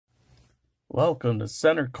Welcome to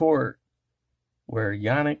center court, where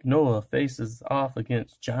Yannick Noah faces off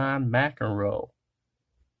against John McEnroe,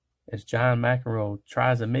 as John McEnroe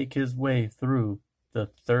tries to make his way through the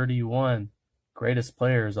 31 greatest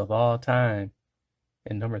players of all time.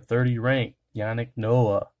 And number 30 ranked Yannick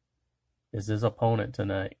Noah is his opponent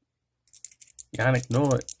tonight. Yannick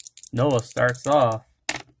Noah starts off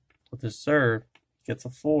with his serve, gets a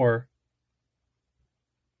 4.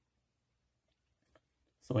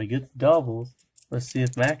 So he gets doubles. Let's see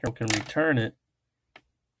if McEnroe can return it.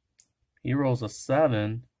 He rolls a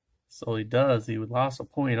 7. So he does. He lost a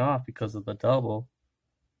point off because of the double.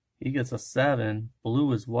 He gets a 7.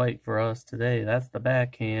 Blue is white for us today. That's the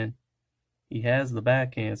backhand. He has the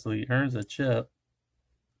backhand, so he earns a chip.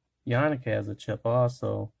 Yannick has a chip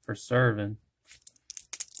also for serving.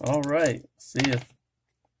 All right. See if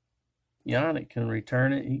Yannick can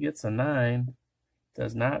return it. He gets a 9.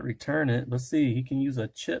 Does not return it. Let's see. He can use a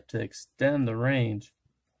chip to extend the range.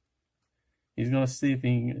 He's going to see if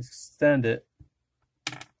he can extend it.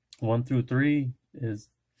 1 through 3 is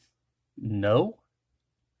no.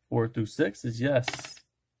 4 through 6 is yes.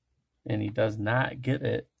 And he does not get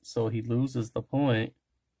it. So he loses the point.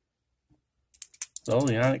 So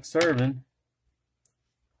Yannick serving.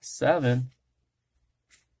 7.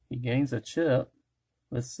 He gains a chip.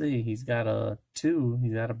 Let's see. He's got a 2.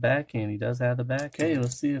 He's got a backhand. He does have the backhand. Okay,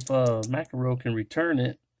 let's see if McEnroe can return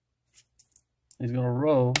it. He's going to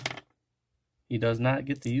roll. He does not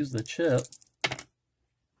get to use the chip.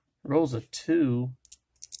 Rolls a 2.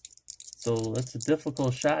 So that's a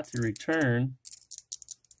difficult shot to return.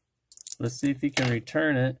 Let's see if he can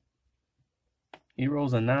return it. He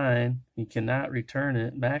rolls a 9. He cannot return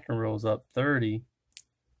it. McEnroe's up 30.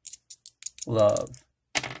 Love.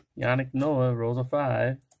 Yannick Noah rolls a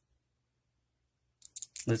 5.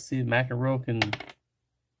 Let's see if McEnroe can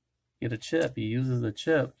get a chip. He uses the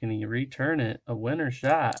chip. Can he return it? A winner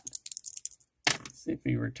shot. Let's see if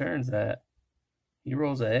he returns that. He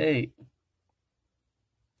rolls a 8.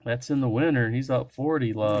 That's in the winner. He's up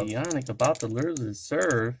 40. Love. Yannick about to lose his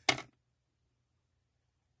serve.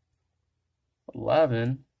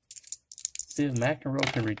 11. See if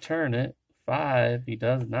McEnroe can return it. 5. He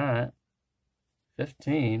does not.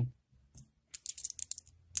 15.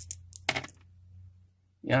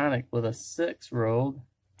 Yannick with a 6 rolled.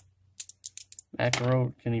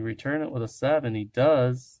 McEnroe, can he return it with a 7? He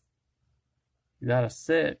does. He got a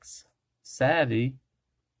 6. Savvy.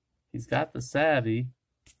 He's got the savvy.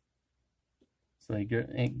 So he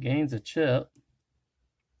gains a chip.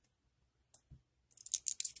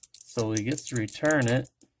 So he gets to return it.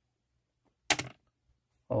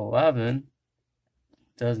 11.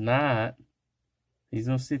 Does not. He's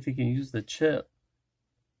going to see if he can use the chip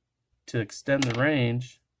to extend the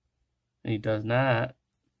range. And he does not.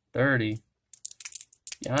 30.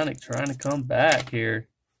 Yannick trying to come back here.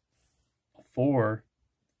 4.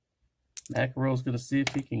 McEnroe's going to see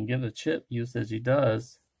if he can get a chip usage. He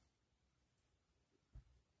does.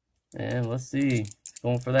 And let's see.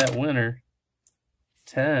 Going for that winner.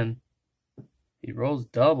 10. He rolls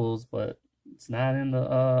doubles, but it's not in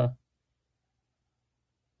the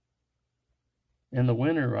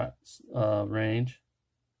winner range.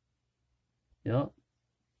 Yep.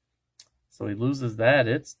 So he loses that.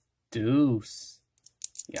 It's deuce.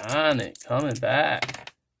 Yannick coming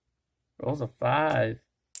back. Rolls a 5.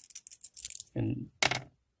 And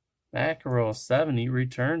McEnroe 7. He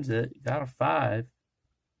returns it. He got a 5.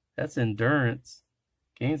 That's endurance.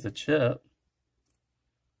 Gains a chip.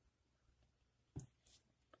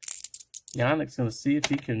 Yannick's going to see if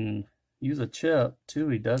he can use a chip. 2,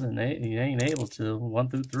 he doesn't. He ain't able to. 1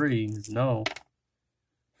 through 3 is no.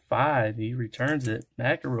 5, he returns it.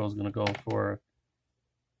 McEnroe's going to go for a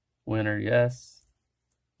winner. Yes.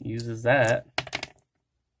 He uses that.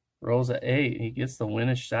 Rolls a 8. He gets the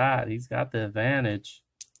winning shot. He's got the advantage.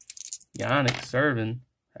 Yannick serving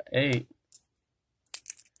a 8.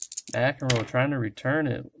 McEnroe trying to return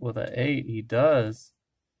it with a 8. He does.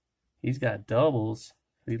 He's got doubles.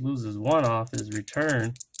 He loses 1 off his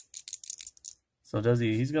return. So does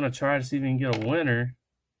he? He's going to try to see if he can get a winner.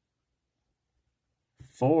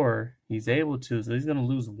 4. He's able to. So he's going to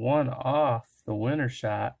lose 1 off the winner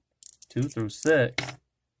shot. 2 through 6.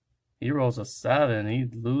 He rolls a 7. He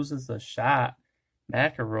loses the shot.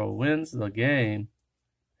 McEnroe wins the game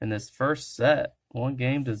in this first set.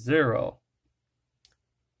 1-0.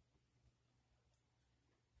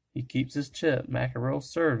 He keeps his chip. McEnroe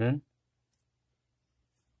serving.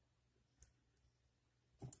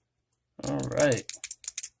 All right.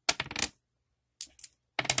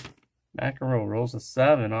 McEnroe rolls a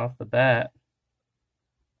 7 off the bat.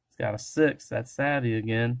 He's got a 6. That's savvy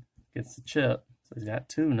again. Gets the chip. So he's got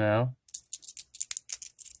 2 now.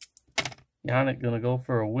 Yannick gonna go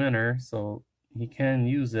for a winner, so he can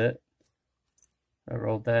use it. I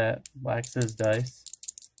rolled that. Black's his dice.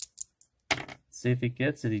 See if he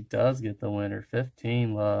gets it. He does get the winner.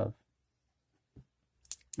 15 love.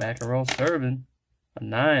 McEnroe serving. A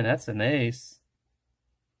 9. That's an ace.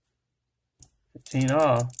 15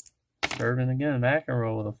 off. Serving again.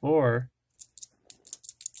 McEnroe with a 4.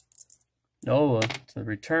 Noah to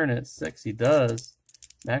return it. 6. He does.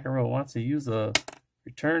 McEnroe wants to use a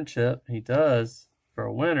return chip. He does for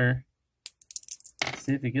a winner.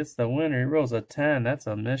 See if he gets the winner. He rolls a 10. That's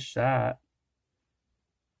a missed shot.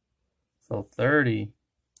 So 30.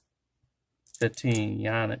 15.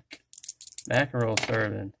 Yannick. McEnroe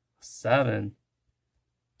serving. 7.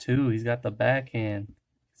 2. He's got the backhand.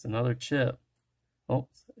 It's another chip. Oh,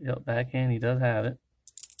 yep, backhand. He does have it.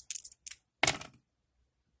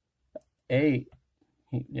 8.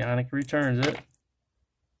 Yannick returns it.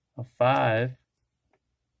 A 5.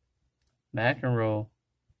 McEnroe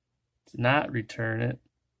did not return it,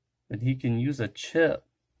 but he can use a chip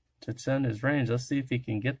to send his range. Let's see if he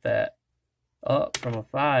can get that up from a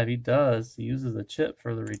 5. He does. He uses a chip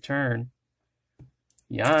for the return.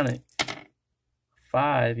 Yannick,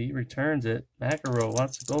 5. He returns it. McEnroe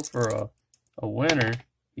wants to go for a winner.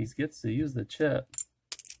 He gets to use the chip.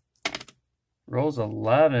 Rolls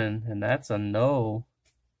 11, and that's a no.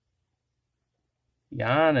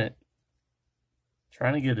 Yannick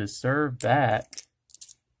trying to get his serve back.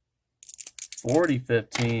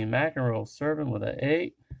 40-15. McEnroe serving with an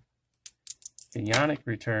 8. Can Yannick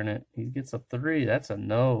return it? He gets a 3. That's a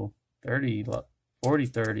no. 40-30.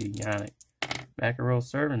 Yannick. McEnroe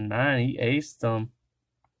serving 9. He aced him.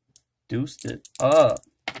 Deuced it up.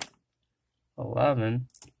 11.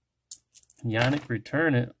 Yannick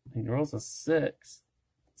return it. He rolls a 6.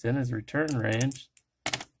 It's in his return range.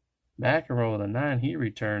 McEnroe with a 9. He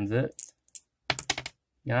returns it.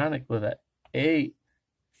 Yannick with an 8.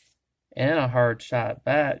 And a hard shot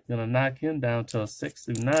back. Gonna knock him down to a 6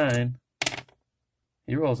 through 9.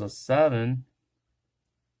 He rolls a 7.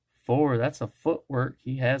 4. That's a footwork.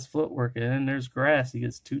 He has footwork. And then there's grass. He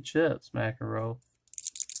gets 2 chips, McEnroe.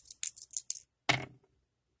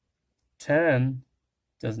 10.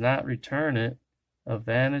 Does not return it.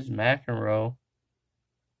 Advantage McEnroe.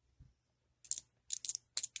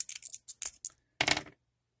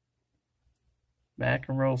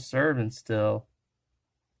 McEnroe serving still.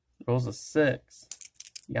 Rolls a 6.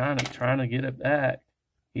 Yannick trying to get it back.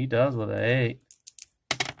 He does with an 8.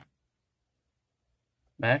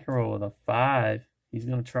 McEnroe with a 5. He's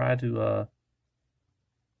going to try to,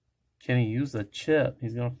 can he use a chip?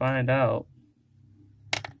 He's going to find out.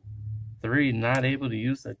 3, not able to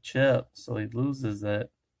use the chip, so he loses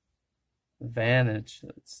that advantage.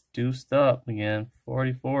 It's deuced up again,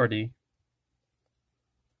 40-40.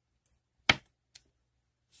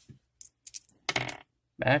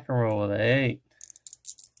 McEnroe with an 8.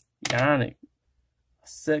 Yannick,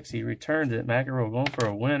 6, he returns it. McEnroe going for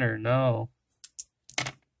a winner, no.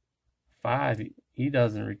 5, he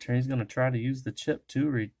doesn't return. He's going to try to use the chip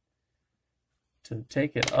to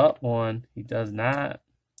take it up 1. He does not.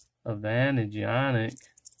 Advantage Yannick.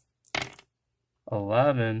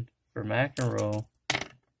 11 for McEnroe.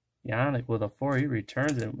 Yannick with a 4. He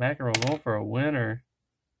returns it. McEnroe going for a winner.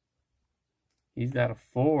 He's got a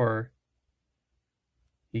 4.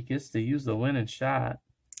 He gets to use the winning shot.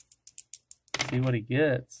 See what he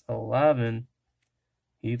gets. 11.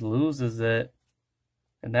 He loses it.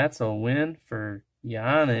 And that's a win for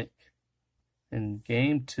Yannick in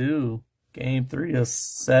game 2. Game 3 is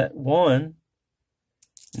set 1.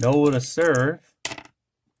 Noah to serve.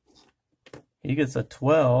 He gets a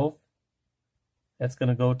 12. That's going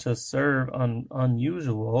to go to serve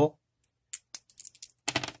unusual.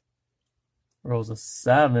 Rolls a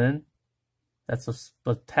 7. That's a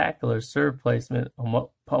spectacular serve placement.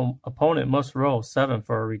 Opponent must roll 7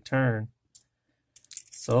 for a return.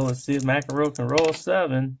 So let's see if McEnroe can roll a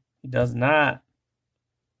 7. He does not.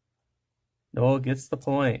 Noah gets the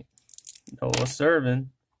point. Noah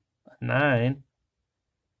serving a 9.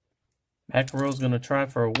 McEnroe's going to try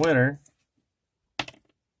for a winner.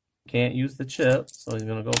 Can't use the chip, so he's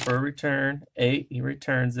going to go for a return. 8, he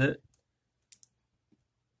returns it.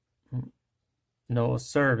 Noah's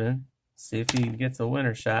serving. See if he gets a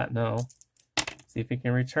winner shot. No. See if he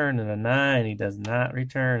can return it. A 9, he does not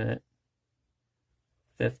return it.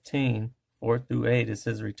 15, 4 through 8 is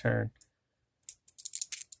his return.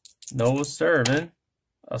 Noah's serving.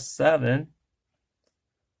 A 7.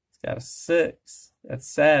 He's got a 6. That's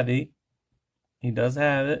savvy. He does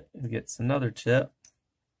have it. He gets another chip.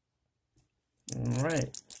 All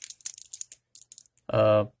right.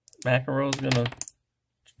 McEnroe's gonna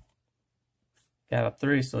Got a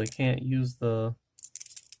 3, so he can't use the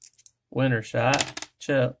winner shot.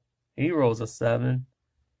 Chip. He rolls a 7.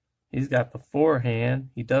 He's got the forehand.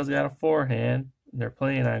 He does got a forehand. They're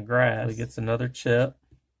playing on grass. So he gets another chip.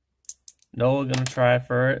 Noah gonna try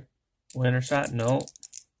for it. Winner shot, no.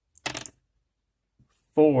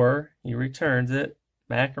 4, he returns it.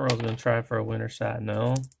 McEnroe's gonna try for a winner shot,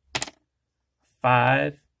 no.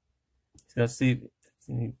 5, he's gonna see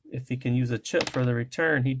if he can use a chip for the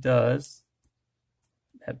return. He does.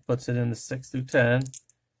 That puts it in the 6 through 10.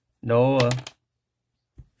 Noah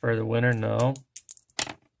for the winner, no.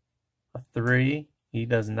 A 3, he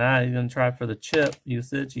does not. He's gonna try for the chip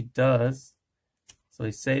usage. He does. So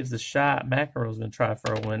he saves the shot. McEnroe's gonna try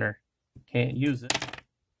for a winner. Can't use it.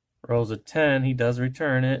 Rolls a 10. He does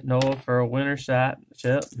return it. Noah for a winner shot.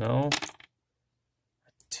 Chip, no.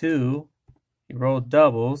 2. He rolled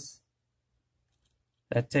doubles.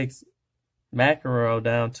 That takes McEnroe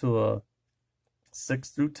down to a 6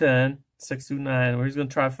 through 10, 6 through 9, where he's going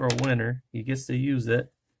to try for a winner. He gets to use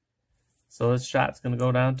it. So his shot's going to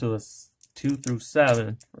go down to a 2 through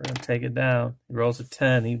 7. We're going to take it down. He rolls a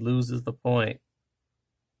 10. He loses the point.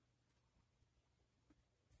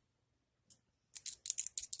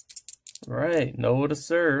 All right, Noah to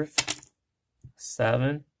serve.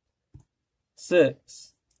 7,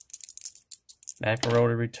 6. McEnroe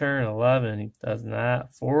to return. 11. He does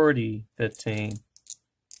not. 40, 15.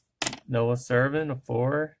 Noah serving. A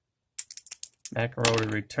 4. McEnroe to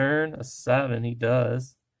return. A 7. He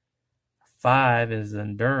does. 5 is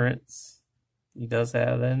endurance. He does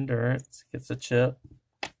have the endurance. Gets a chip.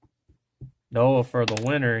 Noah for the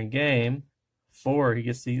winner in game. 4. He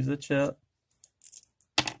gets to use the chip.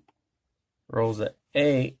 Rolls at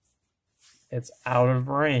 8. It's out of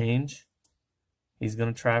range. He's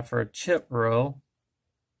going to try for a chip row.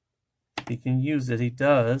 If he can use it, he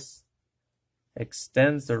does.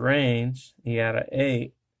 Extends the range. He had an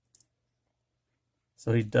 8.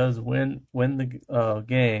 So he does win the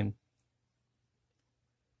game.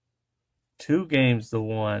 2 games to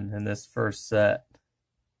 1 in this first set.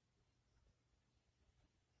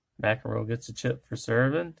 McEnroe gets a chip for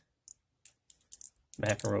serving.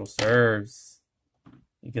 McEnroe serves.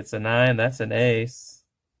 He gets a 9. That's an ace.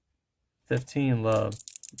 15 love.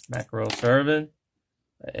 McEnroe serving.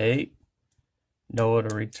 A 8. Noah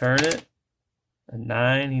to return it. A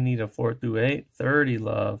 9. He needs a 4 through 8. 30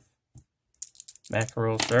 love.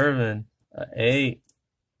 McEnroe serving. A 8.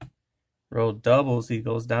 Roll doubles. He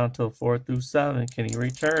goes down to a 4 through 7. Can he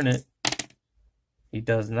return it? He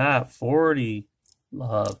does not. 40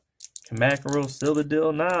 love. Can McEnroe seal the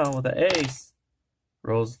deal now with an ace?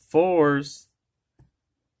 Rolls 4s.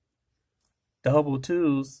 Double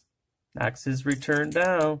 2s. Knocks his return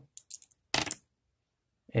down.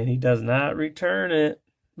 And he does not return it.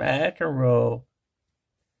 McEnroe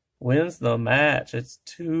wins the match. It's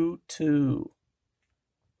 2-2.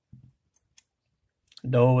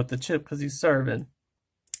 Noah with the chip because he's serving.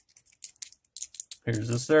 Here's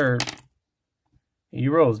the serve. He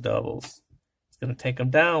rolls doubles. He's going to take him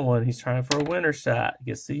down 1. He's trying for a winner shot. He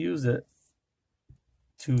gets to use it.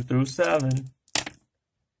 2 through 7.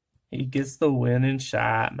 He gets the winning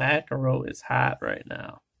shot. McEnroe is hot right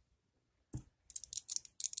now.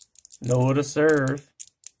 Noah to serve.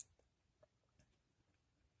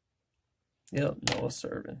 Yep, Noah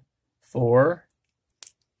serving. 4.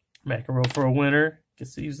 McEnroe for a winner.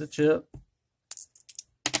 Gets to use the chip.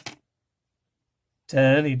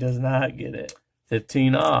 10. He does not get it.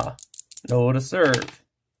 15. Noah to serve.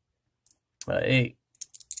 8.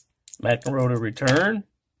 McEnroe to return.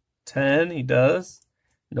 10. He does.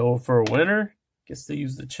 Noah for a winner. Gets to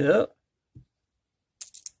use the chip.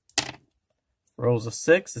 Rolls a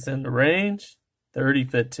 6. It's in the range.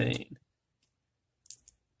 30-15.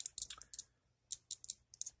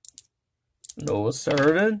 Noah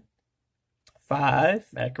serving. 5.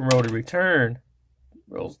 McEnroe to return.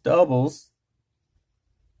 Rolls doubles.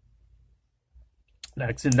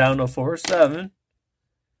 Knocks him down to a 4 or 7.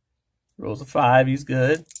 Rolls a 5. He's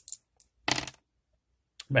good.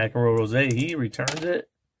 McEnroe rolls 8. He returns it.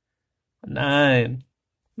 9.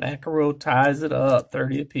 McEnroe ties it up.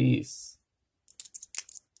 30 apiece.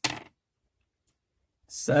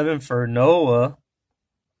 7 for Noah.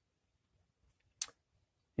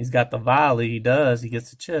 He's got the volley. He does. He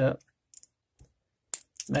gets a chip.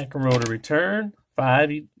 McEnroe to return. 5.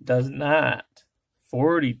 He does not.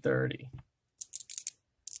 40-30.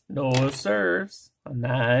 Noah serves. A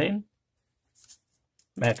 9.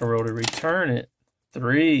 McEnroe to return it.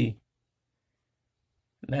 3.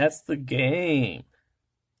 And that's the game.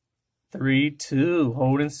 3-2.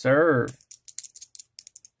 Hold and serve.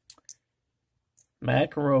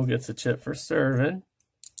 McEnroe gets a chip for serving.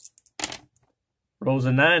 Rolls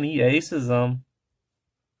a 9. He aces them.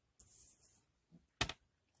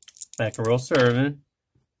 McEnroe serving.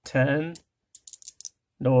 10.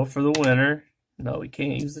 Noah for the winner. No, he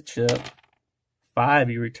can't use the chip. 5.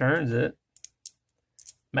 He returns it.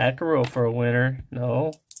 McEnroe for a winner.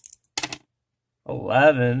 No.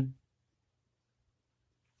 11.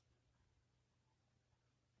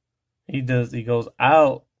 He goes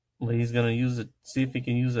out. He's going to use it, see if he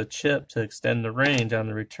can use a chip to extend the range on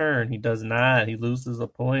the return. He does not. He loses a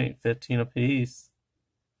point. 15 apiece.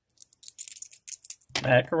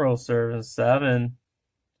 McEnroe serving. 7.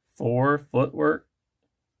 4. Footwork.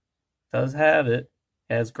 Does have it.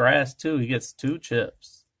 Has grass too. He gets 2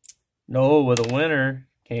 chips. Noah with a winner.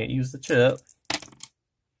 Can't use the chip.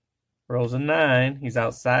 Rolls a 9. He's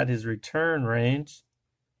outside his return range.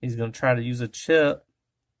 He's going to try to use a chip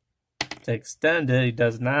to extend it. He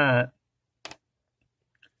does not.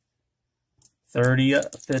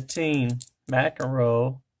 30-15.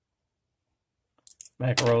 McEnroe.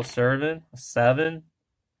 McEnroe serving. A 7.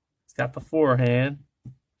 He's got the forehand.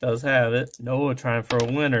 Does have it. Noah trying for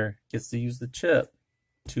a winner. Gets to use the chip.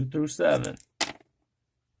 2 through 7.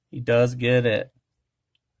 He does get it.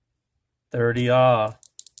 30-all.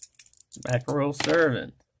 McEnroe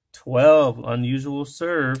serving. 12. Unusual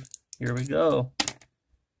serve. Here we go.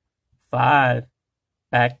 5.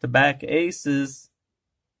 Back-to-back aces.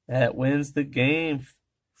 That wins the game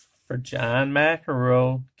for John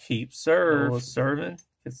McEnroe. Keep serve. Noah serving.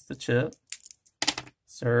 Gets the chip.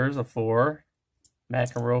 Serves a 4.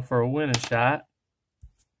 McEnroe for a winning shot.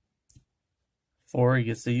 4. He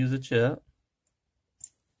gets to use a chip.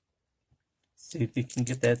 See if he can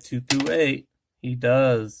get that 2 through 8. He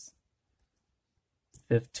does.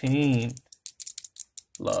 15.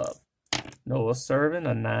 Love. Noah serving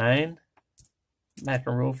a 9.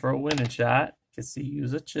 McEnroe for a winning shot. Gets to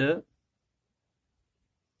use a chip.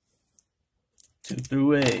 2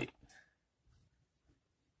 through 8.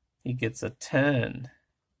 He gets a 10.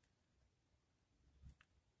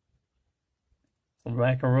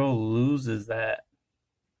 McEnroe loses that.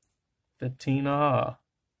 15-all.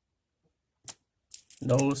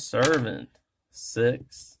 Noah serving.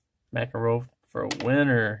 6. McEnroe for a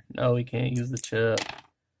winner. No, he can't use the chip.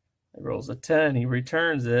 He rolls a 10. He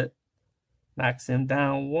returns it. Knocks him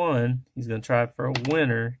down 1. He's going to try for a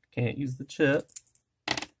winner. Can't use the chip.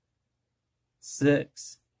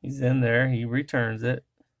 6. He's in there. He returns it.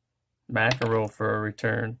 McEnroe for a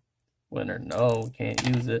return. Winner. No, can't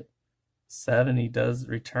use it. 7. He does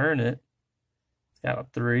return it. He's got a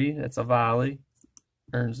 3. That's a volley.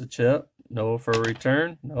 Earns the chip. Noah for a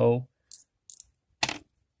return. No.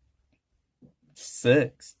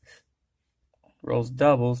 6. Rolls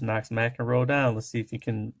doubles. Knocks McEnroe down. Let's see if he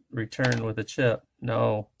can return with a chip.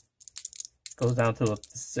 No. Goes down to a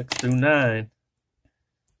 6 through 9.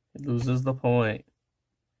 He loses the point.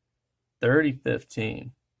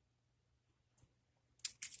 30-15.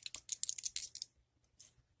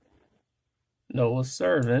 Noah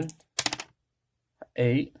serving.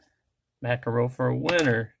 8. McEnroe for a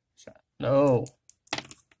winner. No.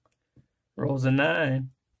 Rolls a 9.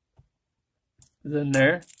 Is in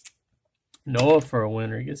there. Noah for a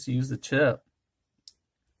winner. He gets to use the chip.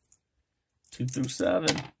 2 through 7.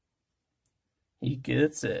 He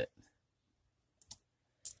gets it.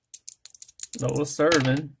 Noah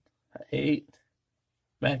serving. 8.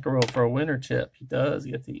 McEnroe for a winner chip. He does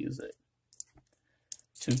get to use it.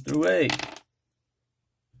 2 through 8.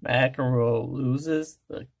 McEnroe loses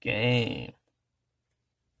the game.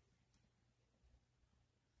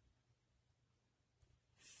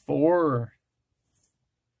 4-3.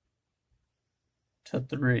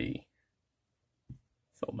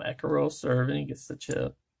 So McEnroe serving, he gets the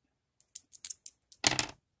chip.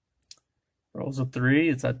 Rolls a 3.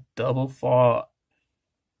 It's a double fault.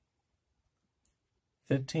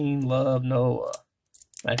 15 love Noah.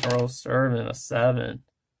 McEnroe serving a 7.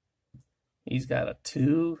 He's got a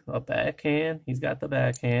 2, a backhand. He's got the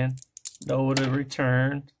backhand. Noah to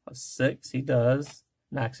return. A 6, he does.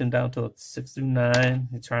 Knocks him down to a 6 through 9.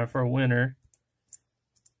 He's trying for a winner.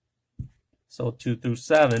 So 2 through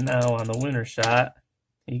 7 now on the winner shot.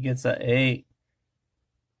 He gets a 8.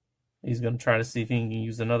 He's going to try to see if he can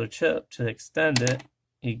use another chip to extend it.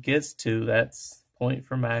 He gets 2. That's point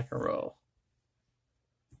for McEnroe.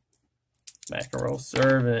 McEnroe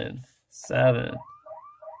serving. 7.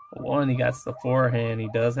 1, he got the forehand. He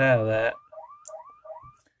does have that.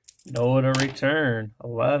 Noah to return.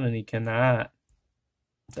 11, he cannot.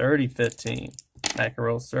 30-15.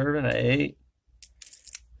 McEnroe serving a 8.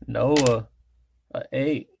 Noah a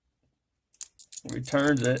 8.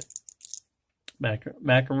 Returns it.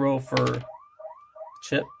 McEnroe for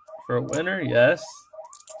chip for a winner. Yes.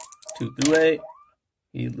 2 through 8.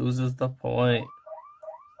 He loses the point.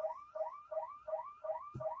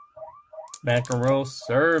 McEnroe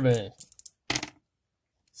serving.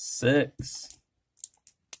 6.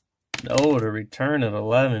 No to return at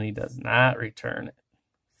 11. He does not return it.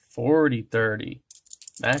 40-30.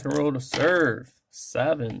 McEnroe to serve.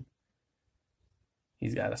 7.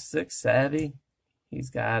 He's got a 6 savvy. He's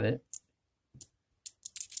got it.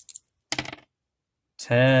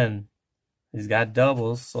 10. He's got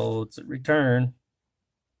doubles, so it's a return.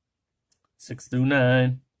 6 through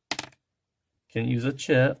 9. Can use a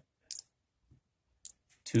chip.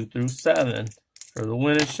 2 through 7 for the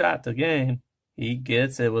winning shot to game. He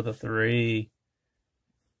gets it with a 3.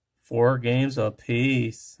 4 games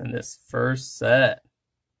apiece in this first set.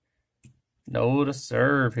 No to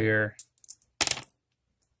serve here.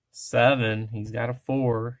 7. He's got a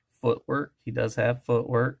 4. Footwork. He does have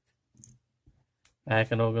footwork.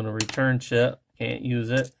 McEnroe going to return chip. Can't use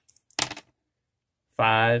it.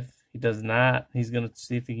 5. He does not. He's going to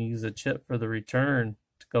see if he can use a chip for the return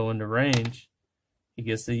to go into range. He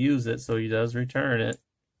gets to use it, so he does return it.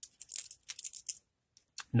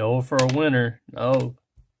 No for a winner. No.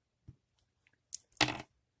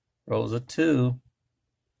 Rolls a 2.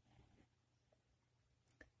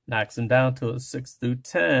 Knocks him down to a 6 through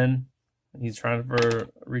 10. He's trying for a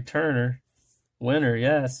returner. Winner,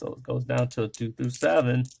 yes. So it goes down to a 2 through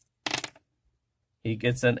 7. He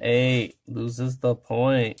gets an 8. Loses the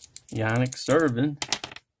point. Yannick serving.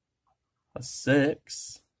 A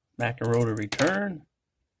 6. McEnroe to return.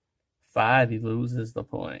 5. He loses the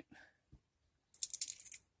point.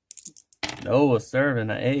 Noah serving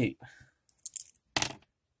an 8.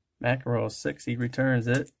 McEnroe 6. He returns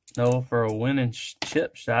it. No for a winning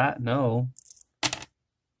chip shot. No.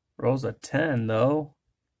 Rolls a 10 though.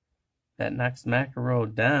 That knocks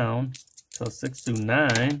McEnroe down to 6 through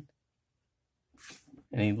 9.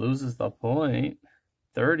 And he loses the point.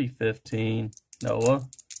 30-15. Noah.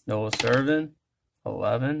 Noah serving.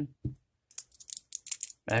 11.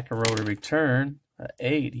 McEnroe to return.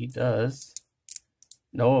 8. He does.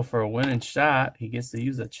 Noah for a winning shot. He gets to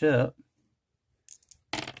use a chip.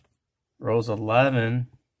 Rolls 11.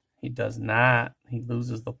 He does not. He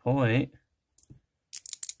loses the point.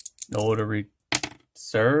 Noah to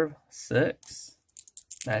serve. 6.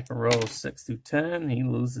 McEnroe 6 through 10. He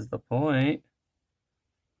loses the point.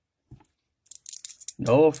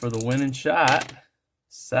 Noah for the winning shot.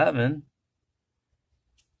 7.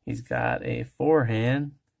 He's got a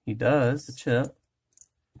forehand. He does. The chip.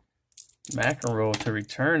 McEnroe to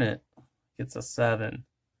return it. Gets a 7.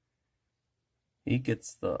 He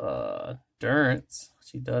gets the endurance, which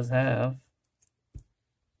he does have.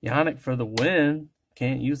 Yannick for the win.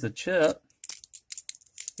 Can't use the chip.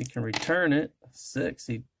 He can return it. 6.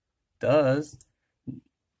 He does.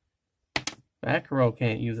 McEnroe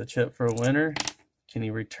can't use a chip for a winner. Can he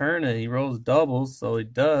return it? He rolls doubles, so he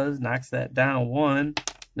does. Knocks that down 1.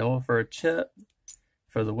 Noah for a chip.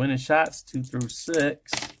 For the winning shots, 2 through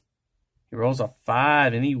 6. He rolls a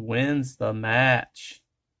 5, and he wins the match.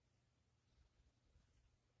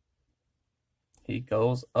 He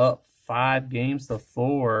goes up 5 games to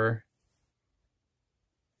 4.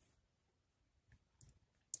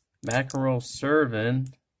 McEnroe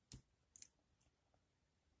serving.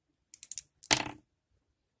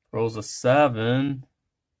 Rolls a 7.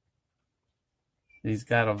 He's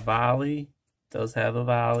got a volley. Does have a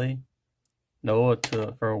volley. Noah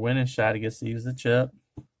for a winning shot. He gets to use the chip.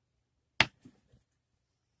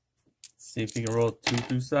 See if he can roll 2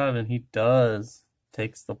 through 7. He does.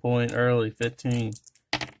 Takes the point early. 15.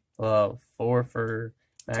 4 for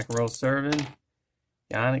McEnroe serving.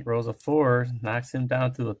 Yannick rolls a 4. Knocks him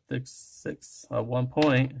down to a 6 at 1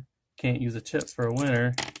 point. Can't use a chip for a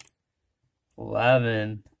winner.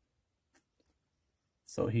 11.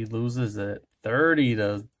 So he loses it. 30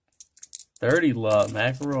 to 30 love.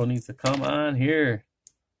 McEnroe needs to come on here.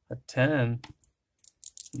 A 10.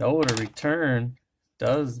 Noah to return.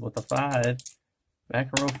 Does with a 5.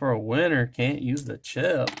 McEnroe for a winner. Can't use the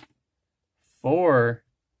chip. 4.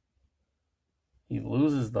 He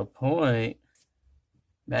loses the point.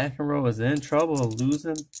 McEnroe is in trouble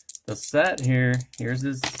losing the set here. Here's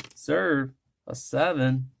his serve. A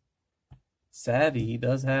 7. Savvy. He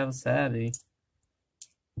does have a savvy.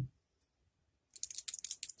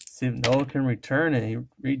 See if Noah can return it.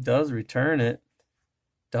 He does return it.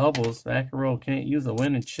 Doubles. McEnroe can't use a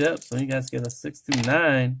winning chip, so you guys get a 6 through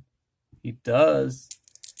 9. He does.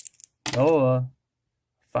 Noah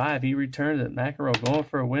 5. He returns it. McEnroe going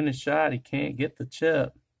for a winning shot. He can't get the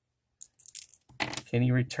chip. Can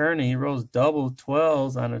he return it? He rolls double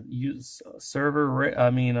 12s on a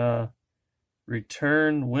server.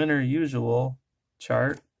 Return winner usual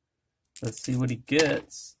chart. Let's see what he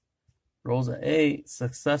gets. Rolls an 8.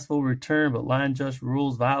 Successful return, but line judge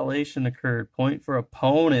rules violation occurred. Point for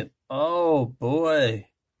opponent. Oh, boy.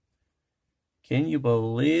 Can you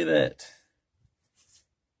believe it?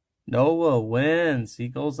 Noah wins. He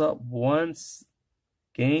goes up 1-0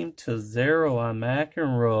 on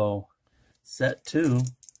McEnroe. Set 2.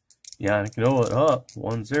 Yannick Noah up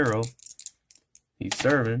 1-0. He's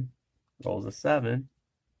serving. Rolls a 7.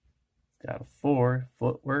 Got a 4.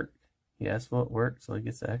 Footwork. He has footwork, so he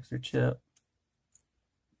gets an extra chip.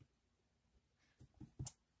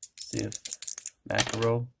 See if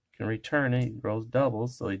McEnroe can return it. He rolls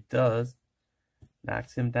doubles, so he does.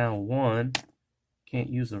 Knocks him down 1.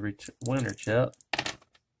 Can't use a winner chip.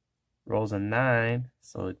 Rolls a 9,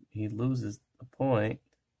 so he loses a point.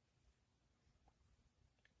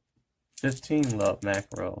 15 love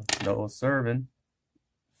McEnroe. Noah serving.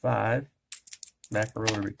 5.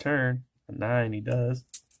 McEnroe to return. A 9 he does.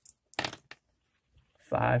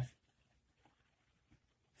 5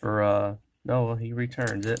 for Noah, he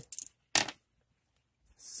returns it.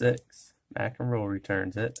 6, McEnroe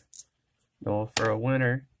returns it. Noah for a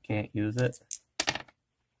winner, can't use it.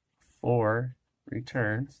 4,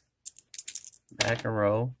 returns.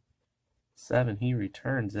 McEnroe, 7, he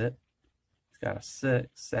returns it. He's got a 6,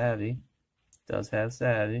 savvy. Does have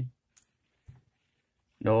savvy.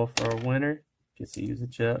 Noah for a winner, gets to use a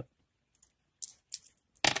chip.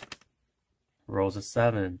 Rolls a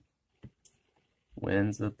 7.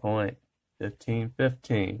 Wins the point.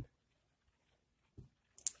 15-15.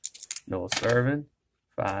 Noah serving.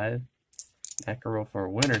 5. McEnroe for a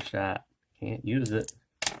winner shot. Can't use it.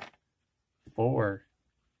 4.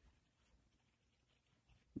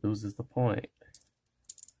 Loses the point.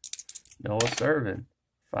 Noah serving.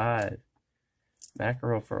 5.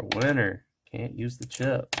 McEnroe for a winner. Can't use the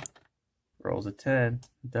chip. Rolls a 10.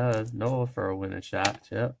 Does. Noah for a winning shot.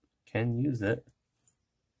 Chip. Can use it.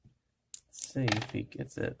 Let's see if he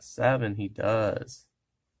gets it. 7, he does.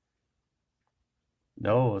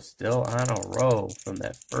 Noah still on a roll from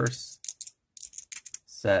that first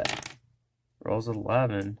set. Rolls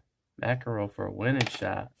 11. McEnroe for a winning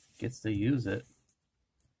shot. Gets to use it.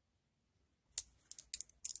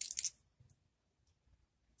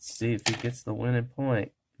 Let's see if he gets the winning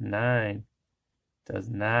point. 9. Does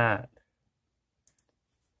not.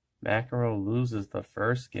 McEnroe loses the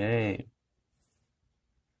first game.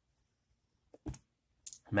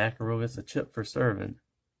 McEnroe gets a chip for serving.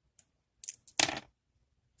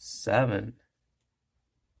 7.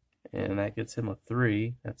 And that gets him a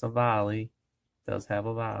 3. That's a volley. Does have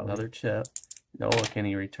a volley. Another chip. Noah, can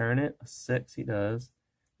he return it? A 6, he does.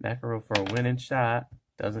 McEnroe for a winning shot.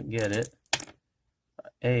 Doesn't get it.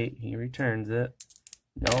 8, he returns it.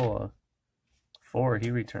 Noah, 4,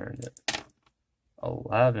 he returned it.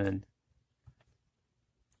 11.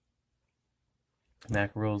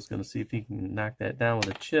 McEnroe's going to see if he can knock that down with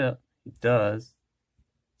a chip. He does.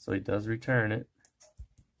 So he does return it.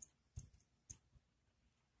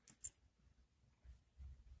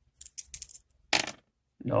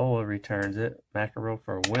 Noah returns it. McEnroe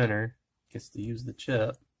for a winner. Gets to use the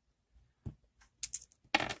chip.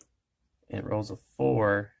 It rolls a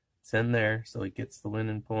 4. It's in there, so he gets the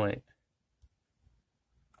winning point.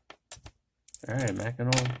 Alright,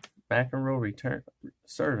 McEnroe return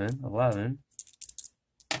serving 11.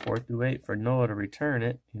 4 through 8 for Noah to return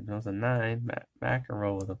it. He knows a 9.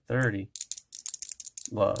 McEnroe with a 30.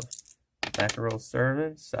 Love. McEnroe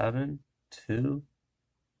serving 7, 2.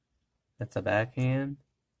 That's a backhand.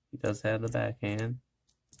 He does have the backhand.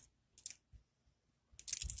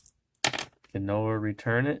 Can Noah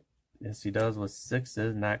return it? Yes, he does with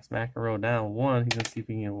 6s. Knocks McEnroe down 1. He's going to see if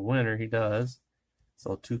he can get a winner. He does.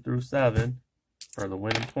 So 2 through 7 for the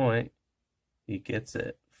winning point. He gets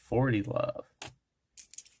it. 40 love.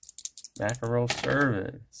 McEnroe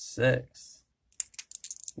serving 6.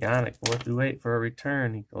 Yannick 4 through 8 for a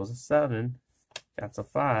return. He goes a 7. Got a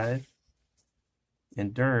 5.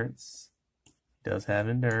 Endurance. He does have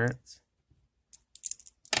endurance.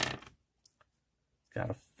 Got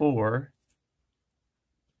a 4.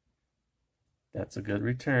 That's a good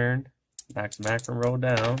return. Knocks McEnroe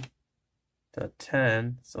down to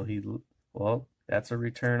 10. So well, that's a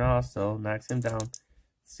return also. Knocks him down.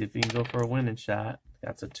 See if he can go for a winning shot.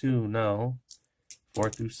 That's a 2. No. 4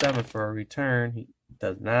 through 7 for a return. He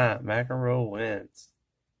does not. McEnroe wins.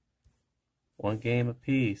 1 game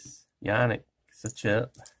apiece. Yannick gets a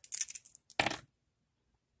chip.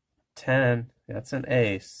 10. That's an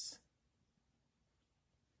ace.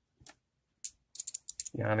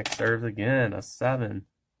 Yannick serves again. A 7.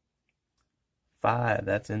 5.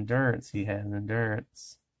 That's endurance. He has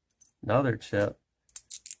endurance. Another chip.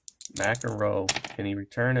 McEnroe, can he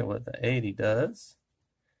return it with the 8? He does.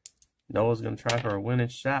 Noah's going to try for a winning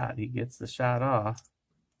shot. He gets the shot off.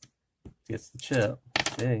 Gets the chip.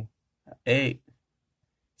 See? 8.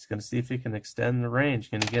 He's going to see if he can extend the range.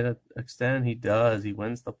 Can he get it extend? He does. He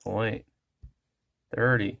wins the point.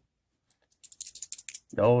 30.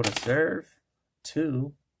 Noah to serve.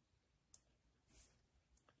 2.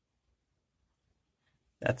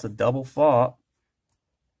 That's a double fault.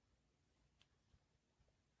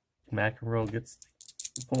 McEnroe gets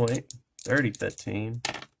the point. 30-15.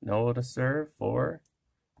 Noah to serve. 4.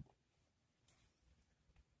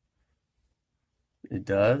 It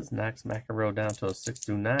does. Knocks McEnroe down to a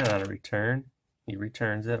 6-9 on a return. He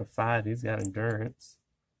returns it a 5. He's got endurance.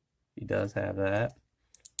 He does have that.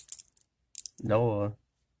 Noah,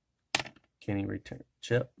 can he return?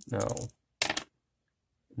 Chip? No.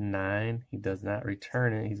 9. He does not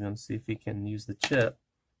return it. He's going to see if he can use the chip.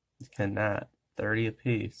 He cannot. 30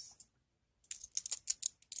 apiece.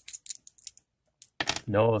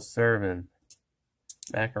 Noah serving.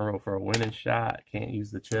 McEnroe for a winning shot. Can't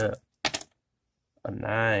use the chip. A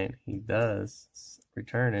 9. He does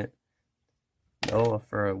return it. Noah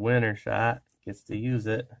for a winner shot. Gets to use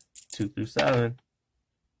it. 2-7.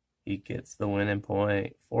 He gets the winning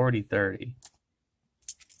point. 40-30.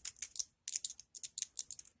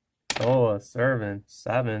 Noah serving.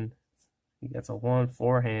 7. He gets a 1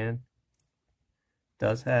 forehand.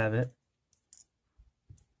 Does have it.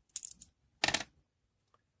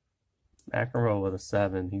 McEnroe with a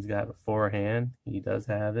 7. He's got a forehand. He does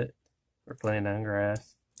have it. We're playing on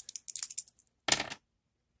grass.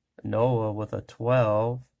 Noah with a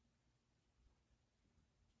 12.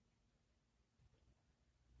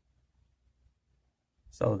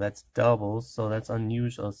 So that's doubles. So that's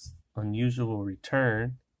unusual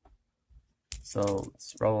return. So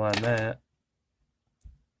let's roll on that.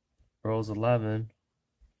 Rolls 11.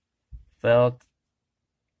 Fall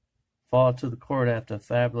to the court after a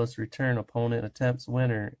fabulous return. Opponent attempts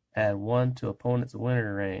winner. Add 1 to opponent's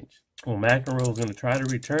winner range. Well, McEnroe is going to try to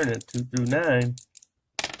return it. 2-9.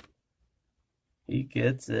 He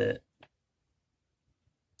gets it.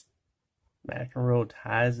 McEnroe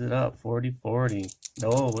ties it up. 40-40.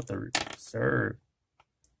 Noah with the serve.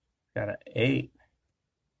 Got an 8.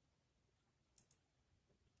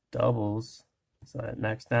 Doubles. So that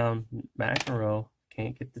knocks down McEnroe.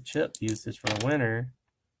 Can't get the chip usage for a winner.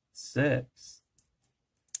 6.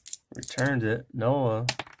 Returns it. Noah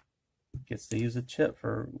gets to use a chip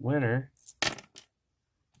for winner.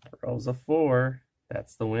 Rolls a 4.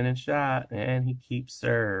 That's the winning shot. And he keeps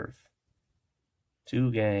serve.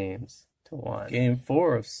 2 games to 1. Game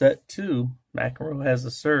 4 of set 2. McEnroe has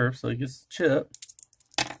the serve, so he gets the chip.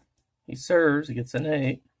 He serves. He gets an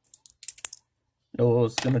 8.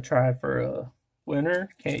 Noah's going to try for a winner.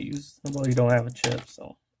 Can't use, well, you don't have a chip,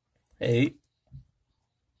 so 8.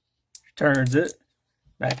 Returns it.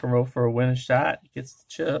 McEnroe for a winning shot. He gets the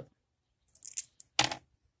chip.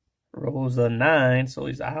 Rolls a 9, so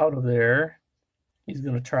he's out of there. He's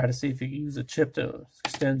going to try to see if he can use a chip to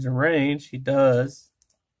extend the range. He does.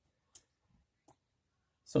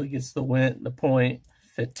 So he gets the win, the point.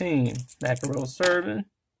 15. McEnroe serving.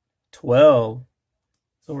 12.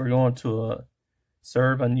 So we're going to a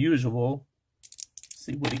serve unusual.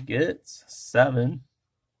 See what he gets. 7.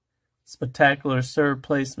 Spectacular serve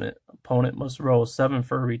placement. Opponent must roll 7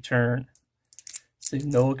 for a return. See if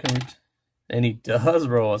Noah can return. And he does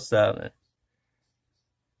roll a 7.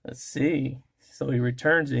 Let's see. So he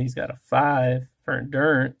returns it. He's got a 5 for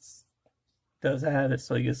endurance. Does have it,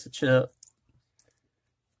 so he gets a chip.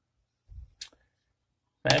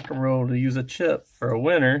 McEnroe to use a chip for a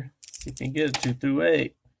winner. See if he can get it.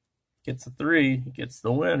 2-8. Gets a 3. He gets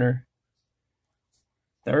the winner.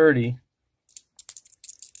 30.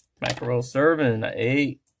 McEnroe serving an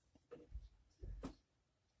 8.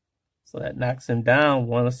 So that knocks him down.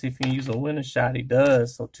 Want to see if he can use a winning shot. He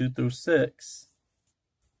does. So 2-6.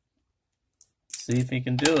 See if he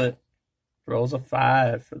can do it. Throws a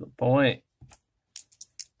 5 for the point.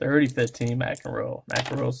 30-15 McEnroe.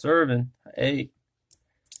 McEnroe serving 8.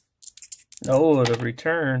 Noah to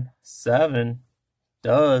return 7.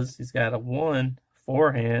 Does. He's got a 1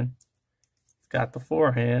 forehand. He's got the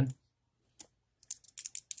forehand.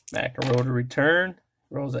 McEnroe to return.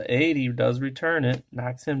 Rolls an 8. He does return it.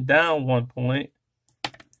 Knocks him down 1 point.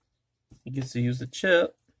 He gets to use the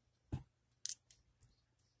chip.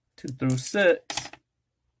 2-6.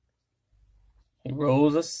 He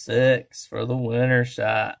rolls a 6 for the winner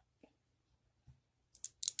shot.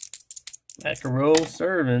 McEnroe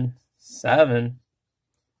serving 7.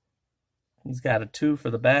 He's got a 2 for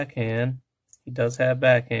the backhand. He does have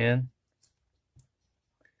backhand.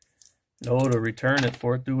 No to return it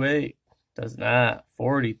 4 through 8. Does not.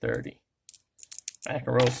 40-30.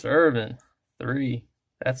 McEnroe serving. 3.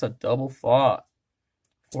 That's a double fault.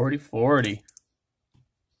 40-40.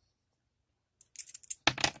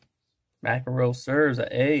 McEnroe serves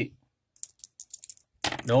at 8.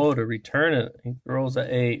 No to return it. He throws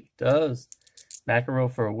at 8. Does.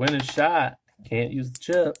 McEnroe for a winning shot. Can't use the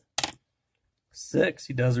chip. 6.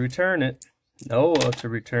 He does return it. Noah to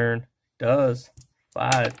return. Does.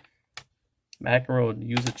 5. McEnroe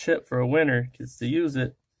use a chip for a winner. Gets to use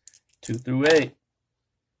it. 2 through 8.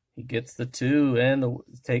 He gets the 2 and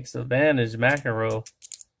takes advantage. McEnroe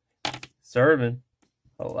serving.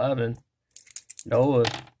 11. Noah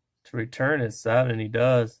to return it. 7. He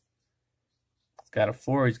does. He's got a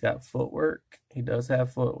 4. He's got footwork. He does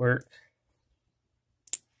have footwork.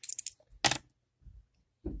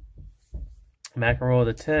 McEnroe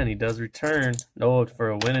the 10. He does return. Noah for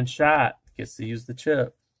a winning shot. Gets to use the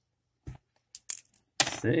chip.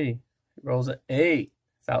 Let's see. He rolls an 8.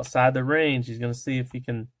 It's outside the range. He's going to see if he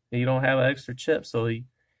can. He don't have an extra chip, so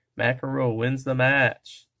McEnroe wins the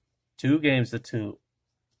match. 2-2.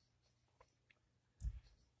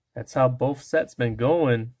 That's how both sets been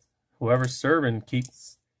going. Whoever's serving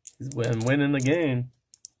keeps winning the game.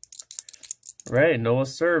 Right,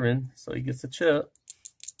 Noah's serving, so he gets a chip.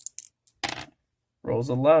 Rolls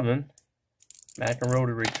 11. McEnroe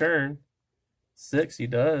to return. 6, he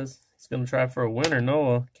does. He's going to try for a winner.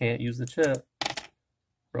 Noah can't use the chip.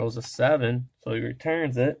 Rolls a 7, so he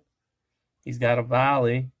returns it. He's got a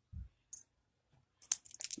volley.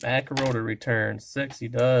 McEnroe to return. 6, he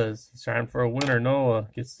does. He's trying for a winner. Noah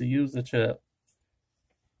gets to use the chip.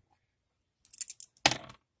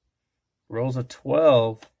 Rolls a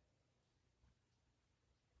 12.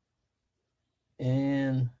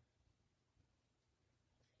 And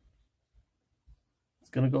it's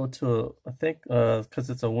going to go to, I think, because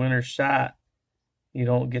it's a winner shot, you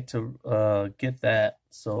don't get to get that.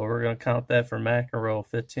 So we're going to count that for McEnroe.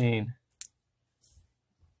 15.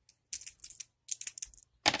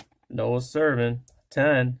 Noah's serving.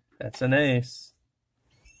 10. That's an ace.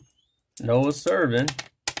 Noah's serving.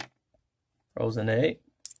 Rolls an 8.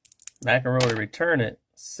 McEnroe to return it.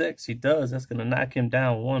 6. He does. That's going to knock him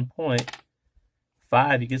down 1 point.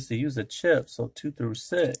 5. He gets to use a chip. So 2 through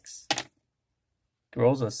 6.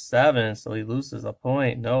 Rolls a 7. So he loses a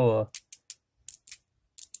point. Noah's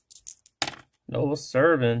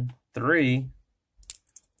serving. 3.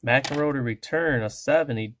 McEnroe to return. A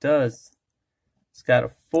 7. He does. He's got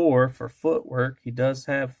a 4 for footwork. He does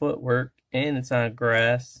have footwork, and it's on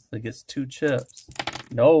grass. So he gets 2 chips.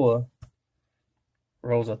 Noah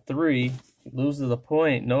rolls a 3. He loses a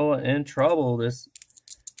point. Noah in trouble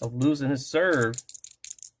of losing his serve.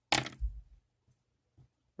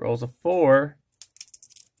 Rolls a 4.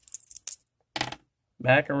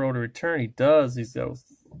 McEnroe to return. He does. He's got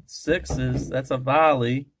 6s. That's a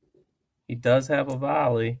volley. He does have a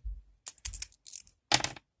volley.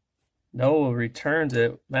 Noah returns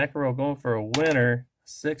it. McEnroe going for a winner.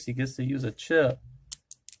 6. He gets to use a chip.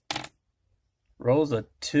 Rolls a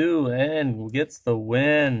 2 and gets the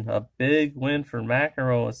win. A big win for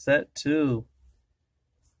McEnroe in set 2.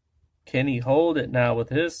 Can he hold it now with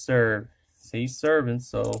his serve? He's serving,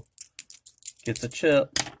 so gets a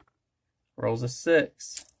chip. Rolls a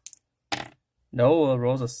 6. Noah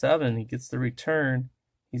rolls a 7. He gets the return.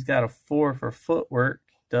 He's got a 4 for footwork.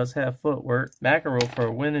 Does have footwork. McEnroe for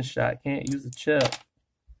a winning shot. Can't use the chip.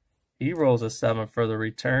 He rolls a 7 for the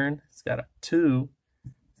return. He's got a 2.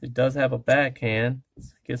 He does have a backhand.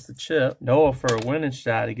 Gets the chip. Noah for a winning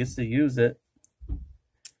shot. He gets to use it.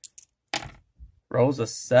 Rolls a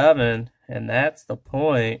 7, and that's the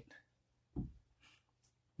point.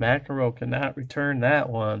 McEnroe cannot return that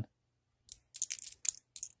one.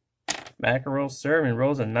 McEnroe serving.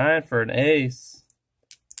 Rolls a 9 for an ace.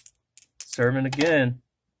 Serving again.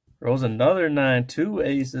 Rolls another 9. 2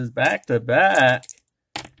 aces back to back.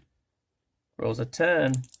 Rolls a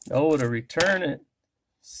 10. Noah to return it.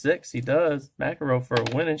 6. He does. McEnroe for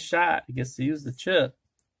a winning shot. He gets to use the chip.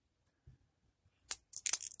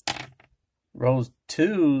 Rolls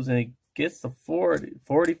 2s and he gets the 40.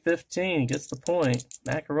 40-15. He gets the point.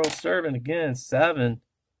 McEnroe serving again. 7.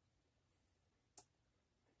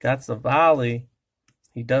 Got the volley.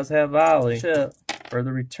 He does have volley. Chip for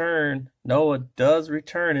the return. Noah does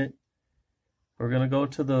return it. We're going to go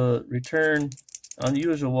to the return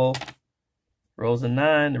unusual. Rolls a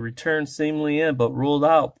 9. The return seemingly in, but ruled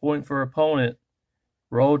out. Point for opponent.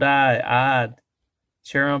 Roll die. Odd.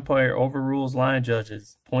 Chair umpire overrules line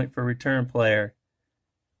judges. Point for return player.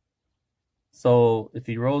 So if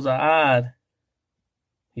he rolls an odd,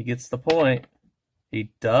 he gets the point.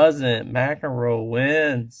 He doesn't. McEnroe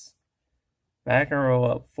wins. McEnroe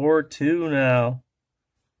up 4-2 now.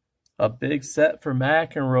 A big set for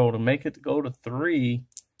McEnroe to make it to go to 3.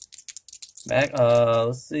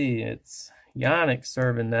 Let's see. It's Yannick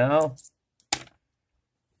serving now.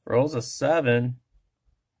 Rolls a 7.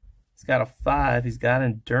 He's got a 5. He's got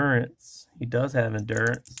endurance. He does have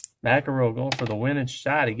endurance. McEnroe going for the winning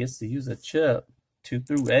shot. He gets to use a chip. 2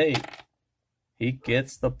 through 8. He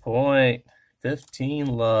gets the point. 15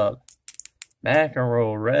 love.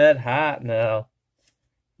 McEnroe red hot now.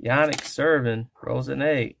 Yannick serving. Rolls an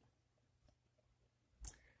 8.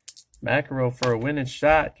 McEnroe for a winning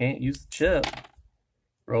shot. Can't use the chip.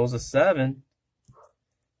 Rolls a 7.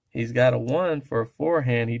 He's got a 1 for a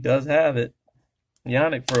forehand. He does have it.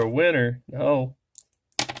 Yannick for a winner. No.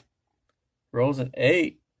 Rolls an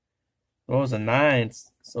 8. Rolls a 9.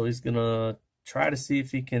 So he's going to try to see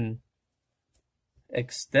if he can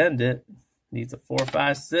extend it. Needs a 4,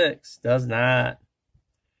 5, 6. Does not.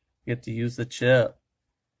 Get to use the chip.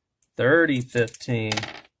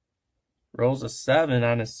 30-15. Rolls a 7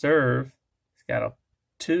 on his serve. He's got a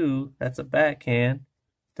 2. That's a backhand.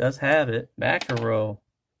 Does have it. McEnroe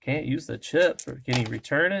can't use the chip. Can he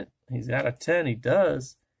return it? He's got a 10. He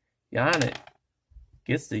does. Yannick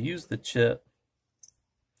gets to use the chip.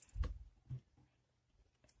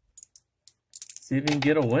 See if he can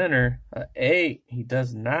get a winner. An 8. He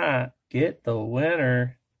does not get the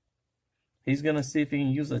winner. He's going to see if he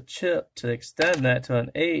can use a chip to extend that to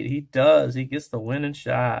an 8. He does. He gets the winning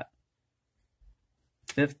shot.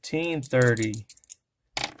 15-30.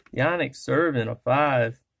 Yannick serving a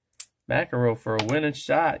 5. McEnroe for a winning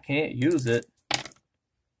shot. Can't use it.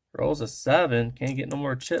 Rolls a 7. Can't get no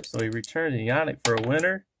more chips, so he returns to Yannick for a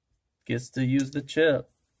winner. Gets to use the chip.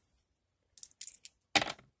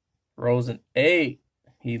 Rolls an 8.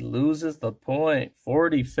 He loses the point.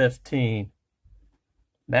 40-15.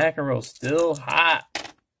 McEnroe still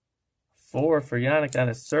hot. 4 for Yannick on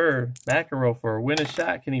his serve. McEnroe for a winning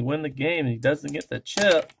shot. Can he win the game? He doesn't get the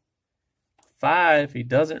chip. 5. He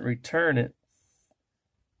doesn't return it.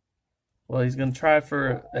 Well, he's going to try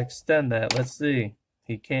for extend that. Let's see.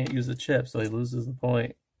 He can't use the chip, so he loses the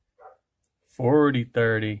point.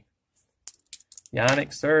 40-30.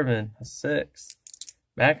 Yannick serving a 6.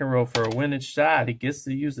 McEnroe for a winning shot. He gets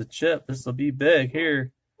to use the chip. This will be big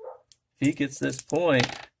here. If he gets this point,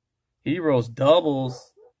 he rolls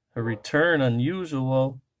doubles. A return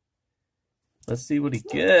unusual. Let's see what he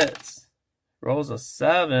gets. Rolls a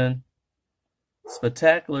 7.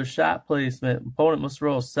 Spectacular shot placement. Opponent must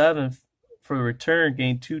roll 7 for the return.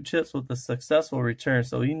 Gain 2 chips with a successful return.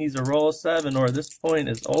 So he needs to roll a 7 or this point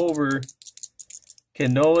is over.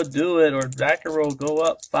 Can Noah do it or McEnroe go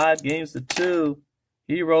up 5 games to 2?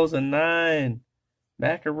 He rolls a 9.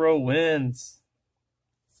 McEnroe wins.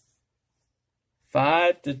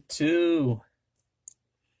 5-2.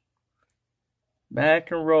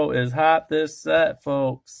 McEnroe is hot this set,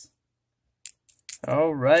 folks.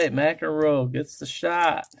 All right, McEnroe gets the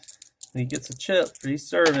shot. He gets a chip. He's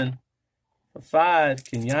serving. A 5.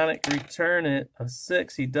 Can Yannick return it? A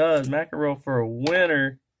 6. He does. McEnroe for a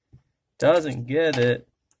winner. Doesn't get it.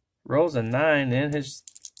 Rolls a 9 and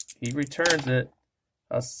he returns it.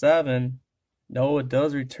 A 7. Noah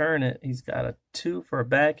does return it. He's got a 2 for a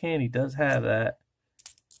backhand. He does have that.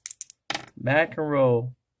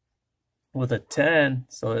 McEnroe with a 10,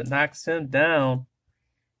 so it knocks him down.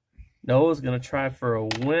 Noah's going to try for a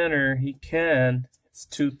winner. He can. It's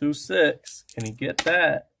 2 through 6. Can he get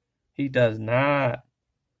that? He does not.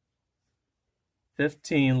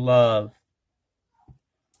 15 love.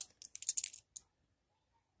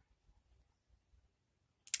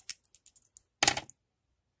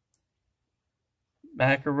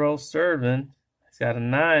 McEnroe serving. He's got a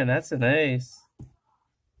 9. That's an ace.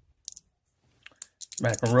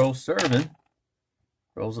 McEnroe serving.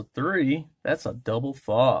 Rolls a 3. That's a double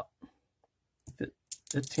fault.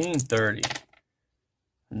 15-30.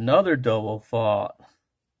 Another double fault.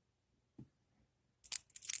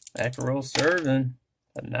 McEnroe serving.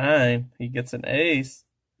 A 9. He gets an ace.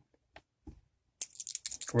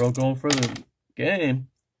 McEnroe going for the game.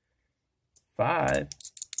 5.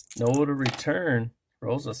 Noah to return.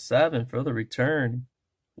 Rolls a 7 for the return.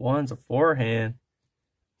 1's a forehand.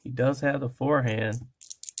 He does have the forehand.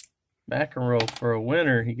 McEnroe for a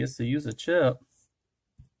winner. He gets to use a chip.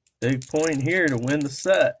 Big point here to win the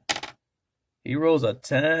set. He rolls a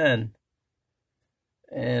 10.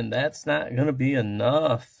 And that's not going to be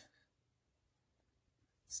enough.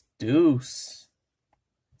 It's deuce.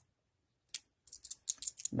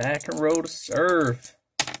 McEnroe to serve.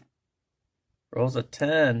 Rolls a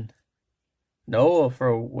 10. Noah for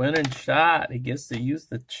a winning shot. He gets to use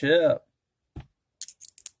the chip.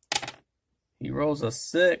 He rolls a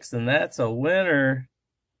 6, and that's a winner.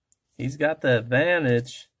 He's got the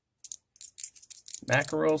advantage.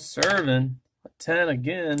 McEnroe serving. A 10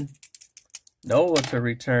 again. Noah to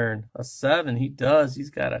return. A 7. He does.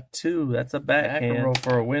 He's got a 2. That's a backhand. McEnroe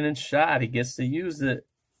for a winning shot. He gets to use it.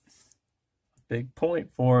 Big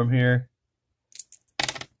point for him here.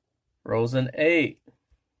 Rolls an 8.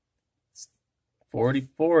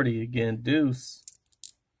 40-40 again. Deuce.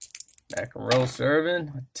 McEnroe serving.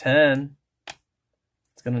 A 10.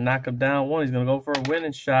 It's going to knock him down 1. He's going to go for a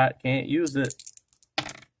winning shot. Can't use it.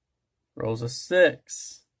 Rolls a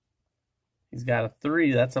 6. He's got a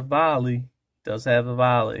 3. That's a volley. Does have a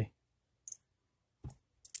volley.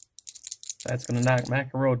 That's going to knock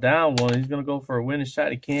McEnroe down 1. He's going to go for a winning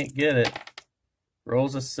shot. He can't get it.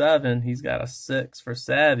 Rolls a 7. He's got a 6 for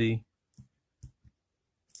savvy.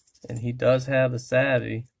 And he does have the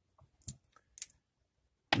savvy.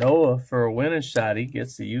 Noah for a winning shot. He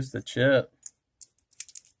gets to use the chip.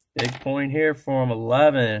 Big point here for him.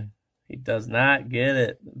 11. He does not get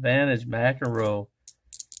it. Advantage McEnroe.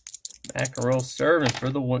 McEnroe serving for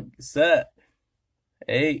the one set.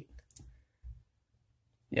 8.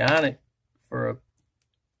 Yannick for a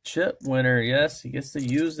chip winner. Yes, he gets to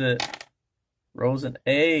use it. Rolls an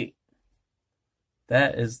 8.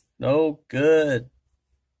 That is no good.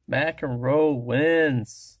 McEnroe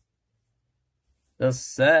wins the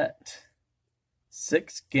set.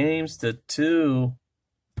 6-2.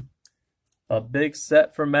 A big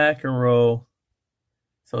set for McEnroe.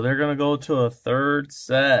 So they're going to go to a third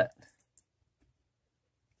set.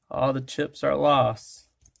 All the chips are lost.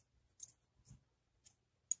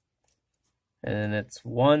 And it's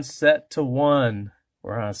 1-1.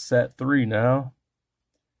 We're on set 3 now.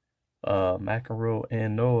 McEnroe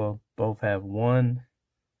and Noah both have 1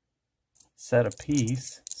 set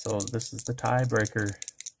apiece. So this is the tiebreaker.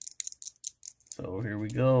 So here we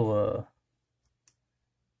go.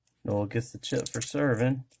 Noah gets the chip for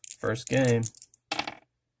serving. First game.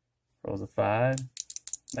 Rolls a 5.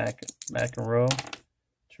 McEnroe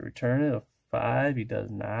to return it. A 5. He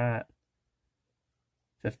does not.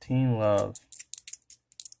 15 love.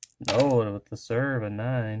 Noah with the serve. A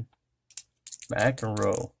 9.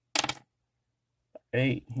 McEnroe.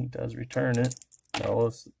 8. He does return it.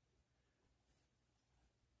 Noah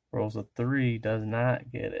rolls a 3. Does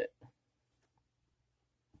not get it.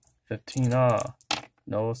 15 off.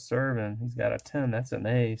 Noah serving. He's got a 10. That's an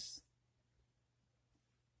ace.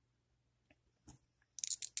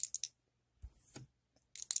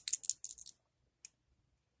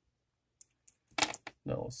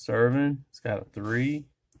 Noah serving. He's got a 3.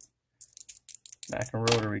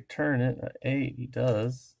 McEnroe to return it. An 8. He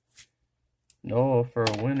does. Noah for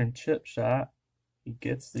a winning chip shot. He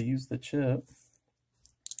gets to use the chip.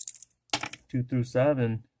 2 through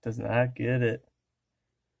 7. Does not get it.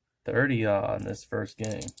 30 on this first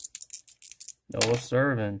game. Noah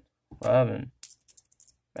serving. 11.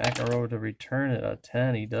 McEnroe to return it. A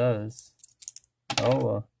 10. He does.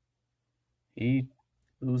 Noah. He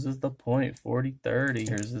loses the point. 40-30.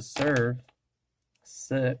 Here's his serve.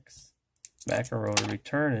 6. McEnroe to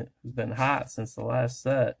return it. Who's been hot since the last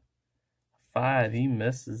set. 5. He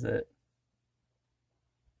misses it.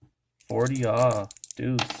 40 off.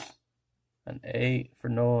 Deuce. An 8 for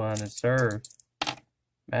Noah on his serve.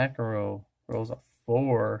 McEnroe rolls a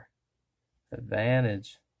 4.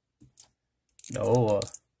 Advantage. Noah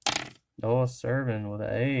serving with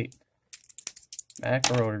an 8.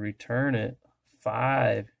 McEnroe to return it.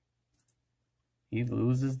 5. He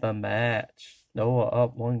loses the match. Noah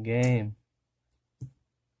up 1 game.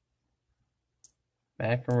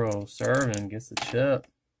 McEnroe serving, gets the chip.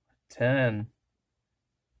 10.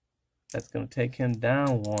 That's going to take him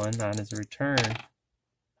down 1 on his return.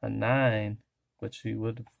 A 9, which he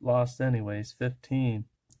would have lost anyways. 15.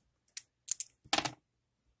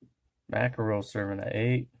 McEnroe serving an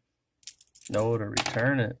 8. Noah to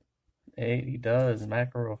return it. 8, he does.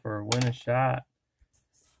 McEnroe for a winning shot.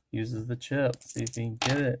 Uses the chip. See if he can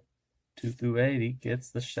get it. 2 through 8, he gets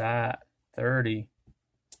the shot. 30.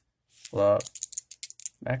 Love.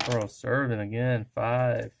 McEnroe serving again.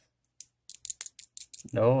 5.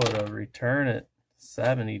 Noah to return it.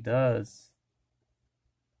 7, he does.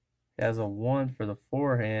 He has a 1 for the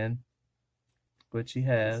forehand, which he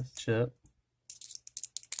has. Chip.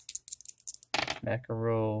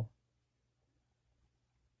 McEnroe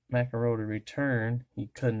to return. He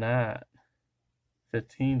could not.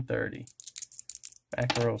 15-30.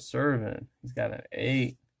 McEnroe serving. He's got an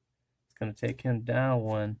 8. It's going to take him down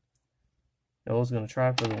 1. Noah's going to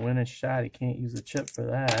try for the winning shot. He can't use the chip for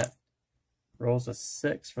that. Rolls a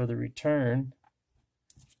 6 for the return.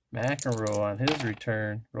 McEnroe on his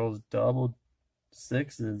return rolls double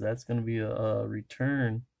sixes. That's going to be a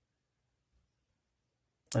return.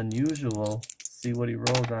 Unusual. See what he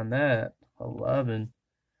rolls on that. 11.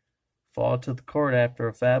 Fall to the court after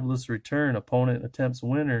a fabulous return. Opponent attempts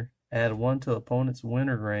winner. Add 1 to opponent's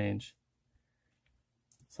winner range.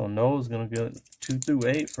 So Noah's going to get 2 through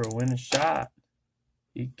 8 for a winning shot.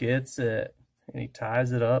 He gets it. And he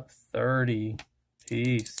ties it up 30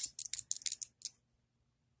 piece.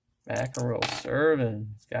 McEnroe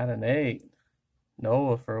serving. He's got an 8.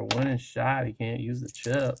 Noah for a winning shot. He can't use the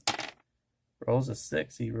chip. Rolls a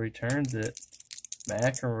 6. He returns it.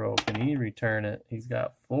 McEnroe, can he return it? He's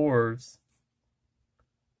got 4s.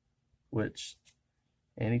 Which,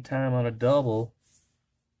 anytime on a double,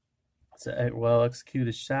 it's a well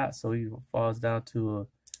executed shot. So he falls down to a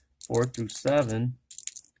 4 through 7.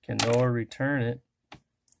 Can Noah return it?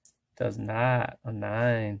 Does not. A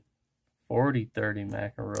 9. 40-30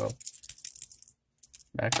 McEnroe.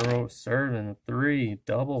 McEnroe serving a 3.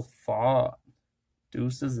 Double fought.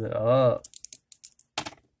 Deuces it up.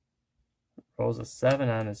 Rolls a 7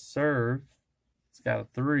 on his serve. He's got a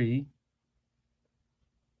 3.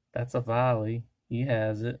 That's a volley. He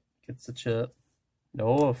has it. Gets the chip.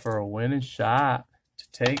 Noah for a winning shot to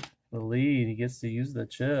take the lead. He gets to use the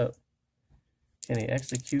chip. Can he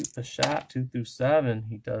execute the shot 2 through 7?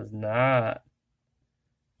 He does not.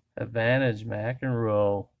 Advantage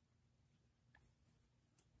McEnroe.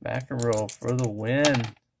 McEnroe for the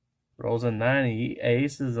win. Rolls a 9. He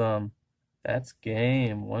aces them. That's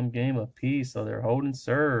game. 1 game apiece. So they're holding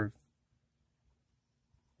serve.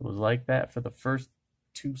 It was like that for the first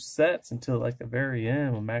 2 sets until like the very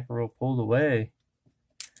end when McEnroe pulled away.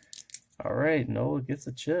 All right, Noah gets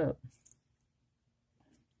a chip.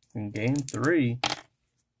 In game 3,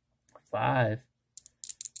 5,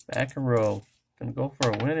 McEnroe gonna go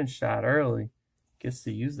for a winning shot early. Gets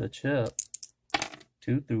to use the chip.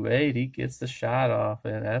 2 through 8, he gets the shot off,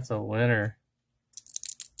 and that's a winner.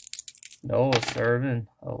 Noah serving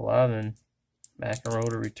 11. McEnroe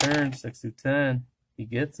to return 6 through 10. He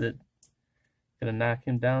gets it. Gonna knock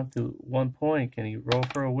him down to 1 point. Can he roll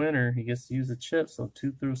for a winner? He gets to use a chip, so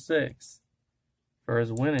 2 through 6 for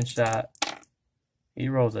his winning shot. He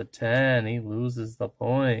rolls a 10. He loses the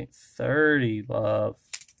point. 30 love.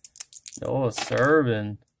 Noah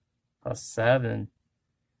serving a 7.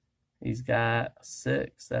 He's got a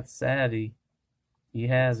 6. That's savvy. He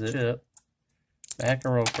has it. Chip.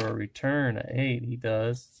 McEnroe for a return, an 8. He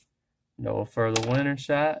does. Noah for the winner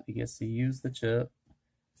shot. He gets to use the chip.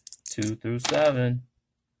 2 through 7.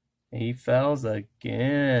 He fails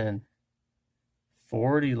again.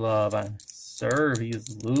 40 love on serve. He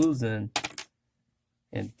is losing.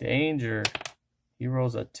 In danger. He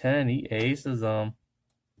rolls a 10. He aces them.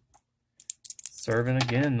 Serving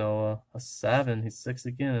again, Noah. A 7. He's 6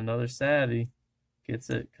 again. Another savvy. Gets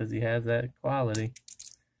it because he has that quality.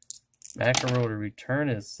 McEnroe to return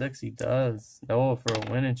is 6. He does. Noah for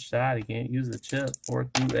a winning shot. He can't use the chip. 4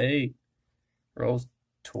 through 8. Rolls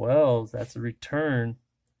 12s. That's a return.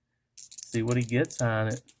 See what he gets on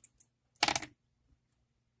it.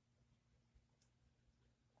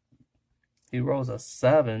 He rolls a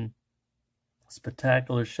 7.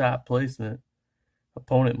 Spectacular shot placement.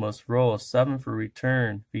 Opponent must roll a 7 for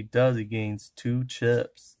return. If he does, he gains 2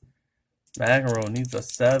 chips. McEnroe needs a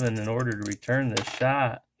 7 in order to return this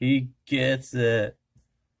shot. He gets it.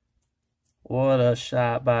 What a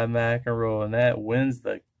shot by McEnroe, and that wins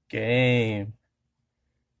the game.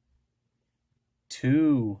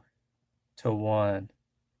 2-1.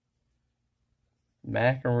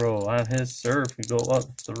 McEnroe on his serve can go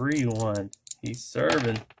up 3-1. He's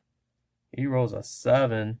serving. He rolls a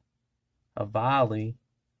 7. A volley.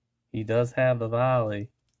 He does have the volley.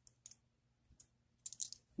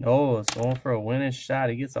 Noah's going for a winning shot.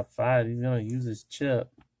 He gets a 5. He's going to use his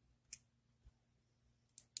chip.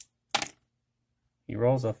 He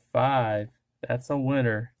rolls a 5. That's a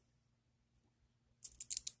winner.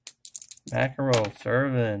 McEnroe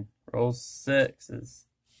serving. Rolls 6s.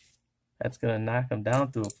 That's going to knock him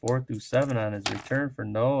down to a 4 through 7 on his return for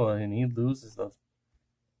Noah, and he loses the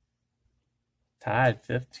tied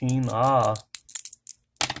 15 off.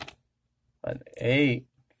 An 8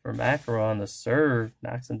 for McEnroe on the serve.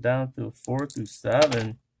 Knocks him down to a 4 through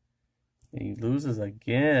 7. He loses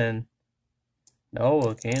again.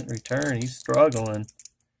 Noah can't return. He's struggling.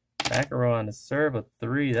 McEnroe on the serve a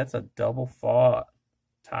 3. That's a double fought.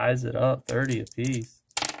 Ties it up 30 apiece.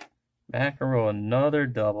 McEnroe another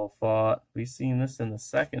double fought. We've seen this in the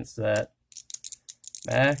second set.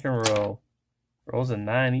 McEnroe rolls a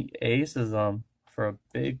 9. He aces them for a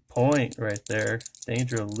big point right there.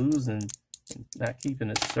 Danger of losing and not keeping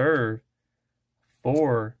his serve.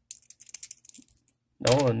 4.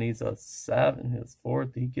 Noah needs a 7. His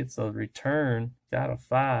 4th. He gets a return. Got a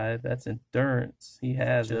 5. That's endurance. He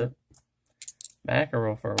has it.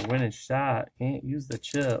 McEnroe for a winning shot. Can't use the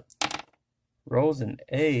chip. Rolls an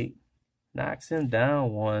 8. Knocks him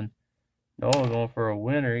down 1. Noah going for a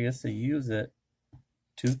winner. He gets to use it.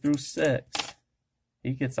 2 through 6.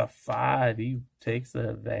 He gets a 5. He takes the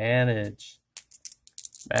advantage.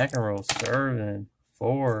 McEnroe serving.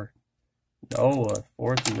 4. Noah,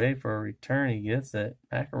 4 through 8 for a return. He gets it.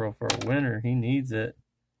 McEnroe for a winner. He needs it.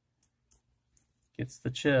 Gets the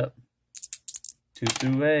chip. 2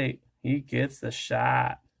 through 8. He gets the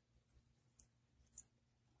shot.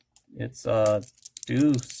 It's a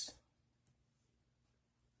deuce.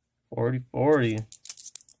 40-40.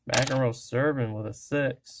 McEnroe serving with a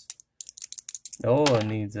 6. Noah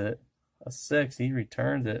needs it. A 6. He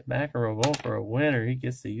returns it. McEnroe going for a winner. He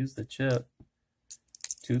gets to use the chip.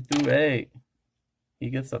 2 through 8. He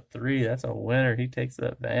gets a 3. That's a winner. He takes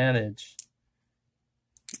the advantage.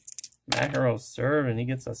 McEnroe serving. He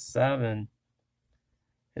gets a 7.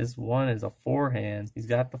 His 1 is a forehand. He's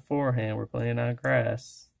got the forehand. We're playing on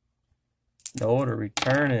grass. Noah to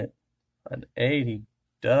return it. An 8. He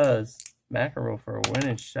does. McEnroe for a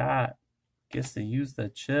winning shot. Gets to use the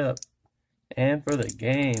chip. And for the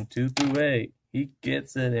game, 2 through 8. He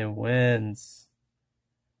gets it and wins.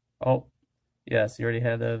 Oh, yes, he already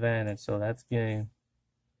had the advantage, so that's game.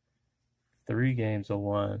 3 games to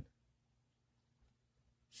 1.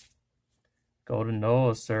 Go to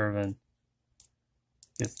Noah serving.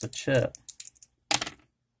 Gets the chip.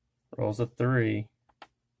 Rolls a 3.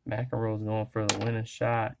 McEnroe's going for the winning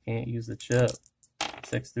shot. Can't use the chip.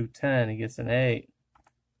 6 through 10. He gets an 8.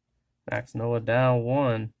 Knocks Noah down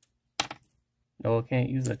 1. Noah can't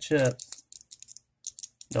use the chips.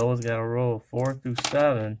 Noah's got to roll 4 through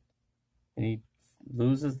 7. And he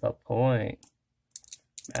loses the point.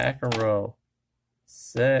 McEnroe.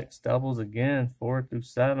 6. Doubles again. 4 through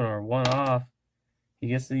 7 or 1 off. He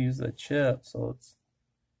gets to use the chip. So it's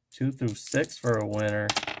 2 through 6 for a winner.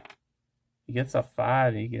 He gets a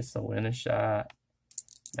 5. He gets the winning shot.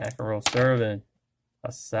 McEnroe serving.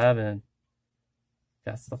 A 7.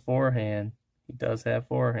 That's the forehand. He does have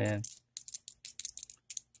forehand.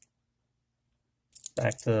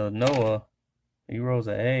 Back to Noah. He rolls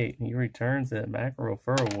an 8. He returns it. McEnroe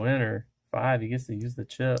for a winner. 5. He gets to use the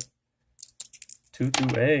chip. 2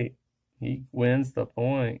 through 8. He wins the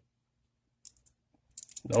point.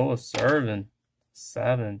 Noah serving.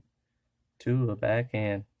 7. 2 the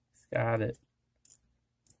backhand. He's got it.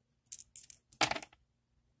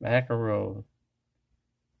 McEnroe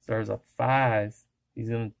serves a 5. He's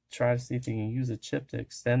going to try to see if he can use a chip to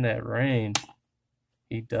extend that range.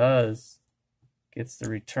 He does. Gets the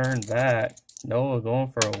return back. Noah going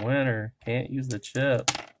for a winner. Can't use the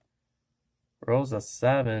chip. Rolls a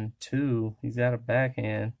 7. 2. He's got a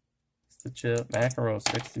backhand. It's the chip. McEnroe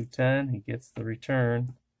 6 through 10. He gets the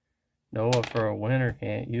return. Noah for a winner.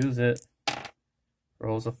 Can't use it.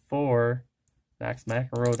 Rolls a 4. Knocks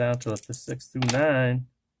McEnroe down to a 6 through 9.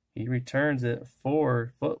 He returns it.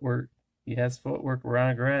 4. Footwork. He has footwork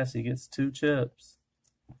around grass. He gets 2 chips.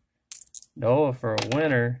 Noah for a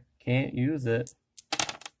winner. Can't use it.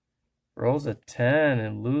 Rolls a 10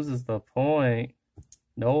 and loses the point.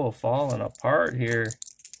 Noah falling apart here.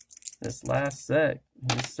 This last set.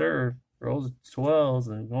 He served. Rolls 12s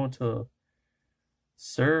and going to a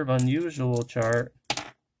serve unusual chart.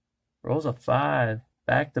 Rolls a 5.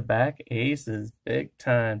 Back-to-back aces. Big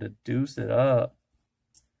time to deuce it up.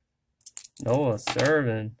 Noah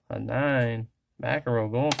serving a 9.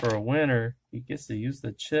 McEnroe going for a winner. He gets to use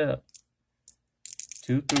the chip.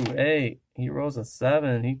 2 through 8. He rolls a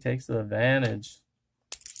 7. He takes the advantage.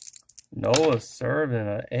 Noah serving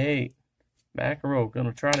a 8. McEnroe going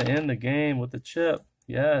to try to end the game with the chip.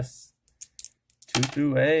 Yes. 2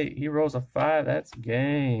 through 8. He rolls a 5. That's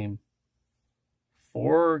game.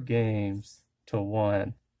 4 games to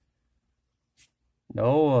 1.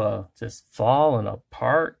 Noah just falling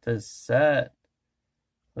apart this set.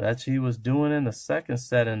 That's what he was doing in the second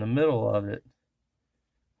set in the middle of it.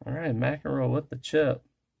 All right, McEnroe with the chip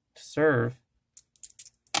to serve.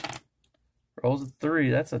 Rolls a 3.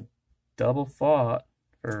 That's a double fought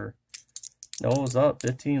for Noah's up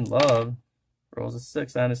 15 love. Rolls a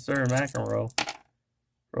 6 on his serve. McEnroe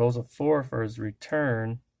rolls a 4 for his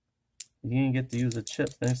return. He didn't get to use a chip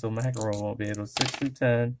thing, so McEnroe won't be able to. 6 through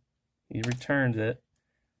 10. He returns it.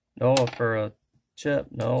 Noah for a chip.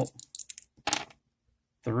 Nope.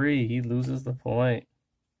 3. He loses the point.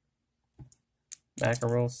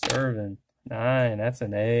 McEnroe serving. 9. That's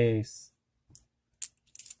an ace.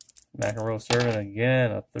 McEnroe serving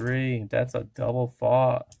again. A 3. That's a double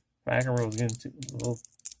fought. McEnroe's getting a little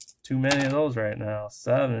too many of those right now.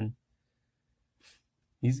 7.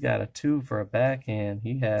 He's got a 2 for a backhand.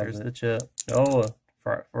 He has the chip. Noah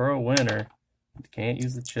for a winner. Can't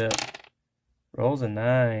use the chip. Rolls a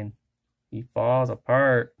 9. He falls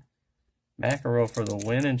apart. McEnroe for the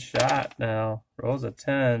winning shot now. Rolls a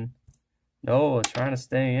 10. Noah trying to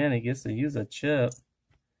stay in. He gets to use a chip.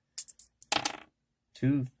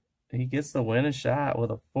 2. He gets the winning shot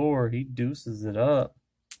with a 4. He deuces it up.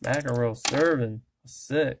 McEnroe serving a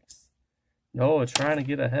 6. Noah trying to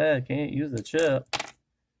get ahead. Can't use the chip.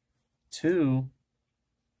 2.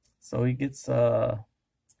 So he gets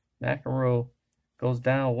McEnroe goes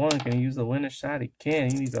down 1. Can he use the winning shot? He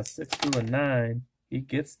can. He needs a 6 through a 9. He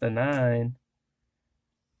gets the 9.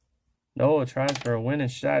 Noah tries for a winning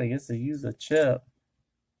shot. He gets to use a chip.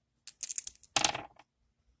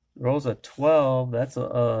 Rolls a 12. That's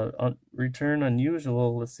a return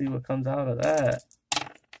unusual. Let's see what comes out of that.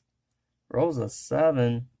 Rolls a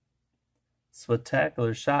 7.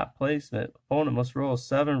 Spectacular shot placement. Opponent must roll a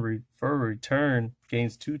 7 for a return.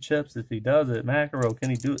 Gains 2 chips if he does it. McEnroe, can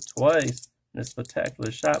he do it twice? And a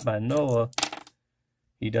spectacular shot by Noah.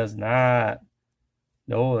 He does not.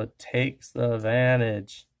 Noah takes the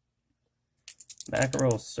advantage.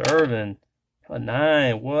 McEnroe serving a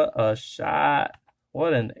 9. What a shot.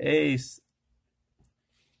 What an ace.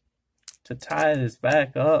 To tie this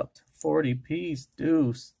back up to 40-piece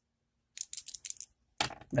deuce.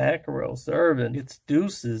 McEnroe serving. Gets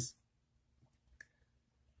deuces.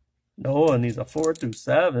 Noah needs a 4 through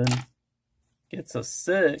 7. Gets a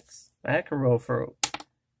 6. McEnroe for a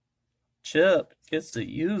chip. Gets to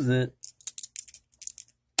use it.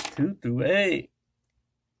 2 through 8.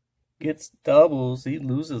 Gets doubles. He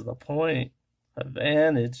loses the point.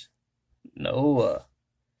 Advantage. Noah.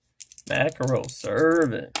 McEnroe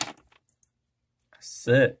serving.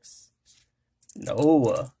 6.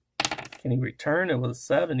 Noah. Can he return it with a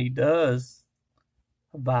 7? He does.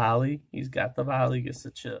 A volley. He's got the volley. Gets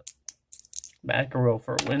the chip. McEnroe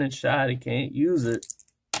for a winning shot. He can't use it.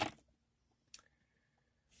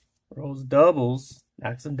 Rolls doubles.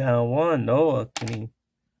 Knocks him down 1. Noah. Can't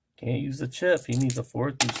use the chip. He needs a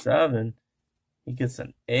 4 through 7. He gets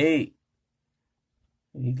an 8.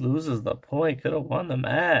 He loses the point. Could have won the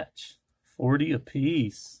match. 40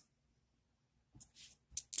 apiece.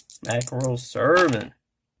 McEnroe serving.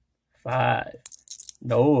 5.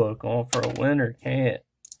 Noah going for a winner. Can't.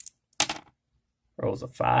 Rolls a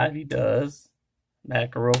 5. He does.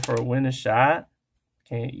 McEnroe for a winning shot.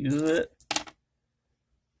 Can't use it.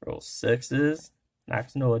 Rolls 6s.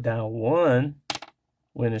 Knocks Noah down 1.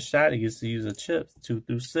 Winning shot. He gets to use a chip. 2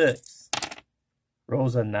 through 6.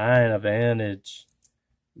 Rolls a 9. Advantage.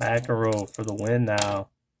 McEnroe for the win now.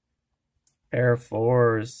 Pair of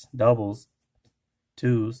 4s. Doubles.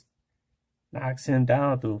 2s. Knocks him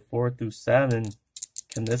down through 4 through 7.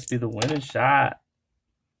 Can this be the winning shot?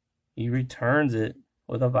 He returns it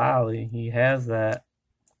with a volley. He has that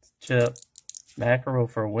chip. McEnroe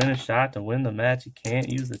for a winning shot to win the match. He can't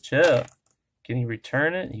use the chip. Can he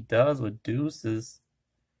return it? He does with deuces.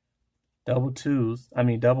 Double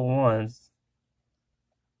 1s.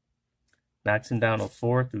 Knocks him down to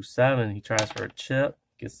 4 through 7. He tries for a chip.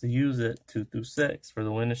 Gets to use it. 2 through 6 for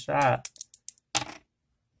the winning shot.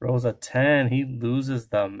 Rolls a 10. He loses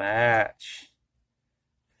the match.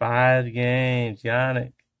 5 games.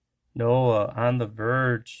 Yannick. Noah on the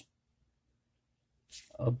verge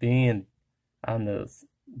of being on the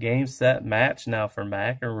game set match now for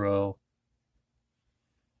McEnroe.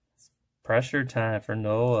 It's pressure time for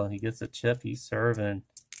Noah. He gets a chip. He's serving.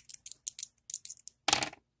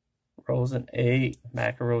 Rolls an 8.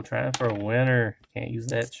 McEnroe trying for a winner. Can't use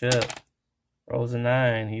that chip. Rolls a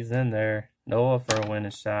 9. He's in there. Noah for a winning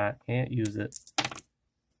shot. Can't use it.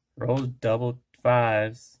 Rolls double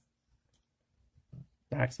 5s.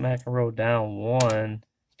 Knocks McEnroe down 1.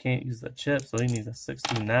 Can't use the chip, so he needs a 6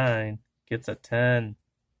 through 9. Gets a 10.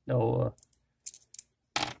 Noah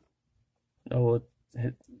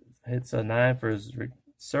hits a 9 for his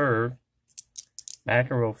serve.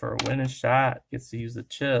 McEnroe for a winning shot. Gets to use the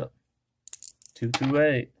chip. 2 through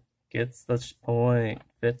 8. Gets the point.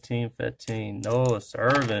 15-15. Noah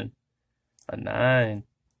serving. A 9.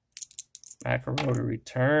 McEnroe to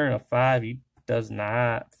return. A 5. He does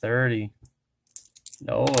not. 30.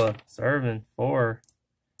 Noah serving. 4.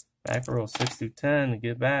 McEnroe 6 through 10 to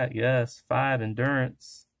get back. Yes. 5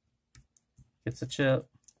 endurance. Gets a chip.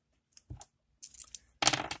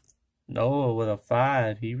 Noah with a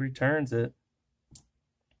 5. He returns it.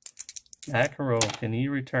 McEnroe, can he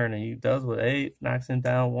return it? He does with 8. Knocks him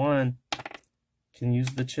down 1. Can use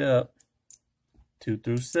the chip. 2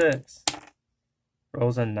 through 6.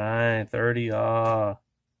 Rolls a 9. 30.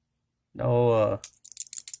 Noah.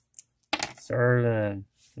 Serving.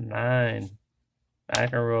 9.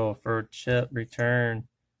 McEnroe for chip return.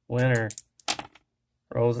 Winner.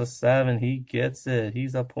 Rolls a 7. He gets it.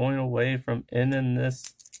 He's a point away from ending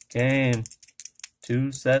this game.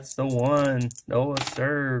 2-1. Noah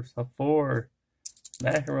serves a 4.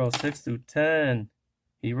 McEnroe 6-10.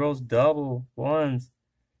 He rolls double ones.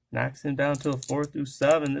 Knocks him down to a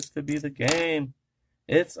 4-7. This could be the game.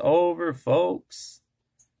 It's over, folks.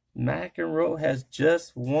 McEnroe has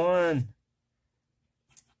just won.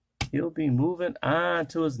 He'll be moving on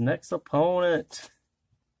to his next opponent.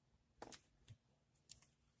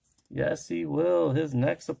 Yes, he will. His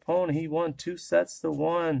next opponent, he won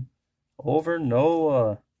 2-1 over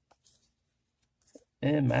Noah.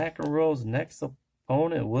 And McEnroe's next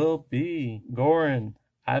opponent will be Goran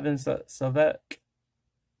Ivanisevic.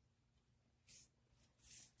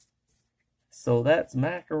 So that's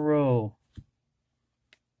McEnroe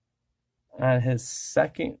on his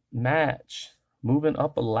second match, moving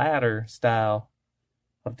up a ladder style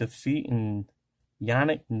of defeating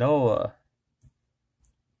Yannick Noah.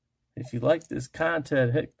 If you like this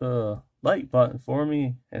content, hit the like button for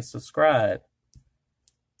me and subscribe.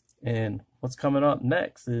 And what's coming up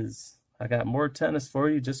next is I got more tennis for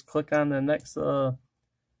you. Just click on the next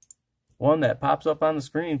one that pops up on the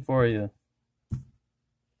screen for you.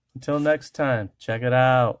 Until next time, check it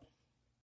out.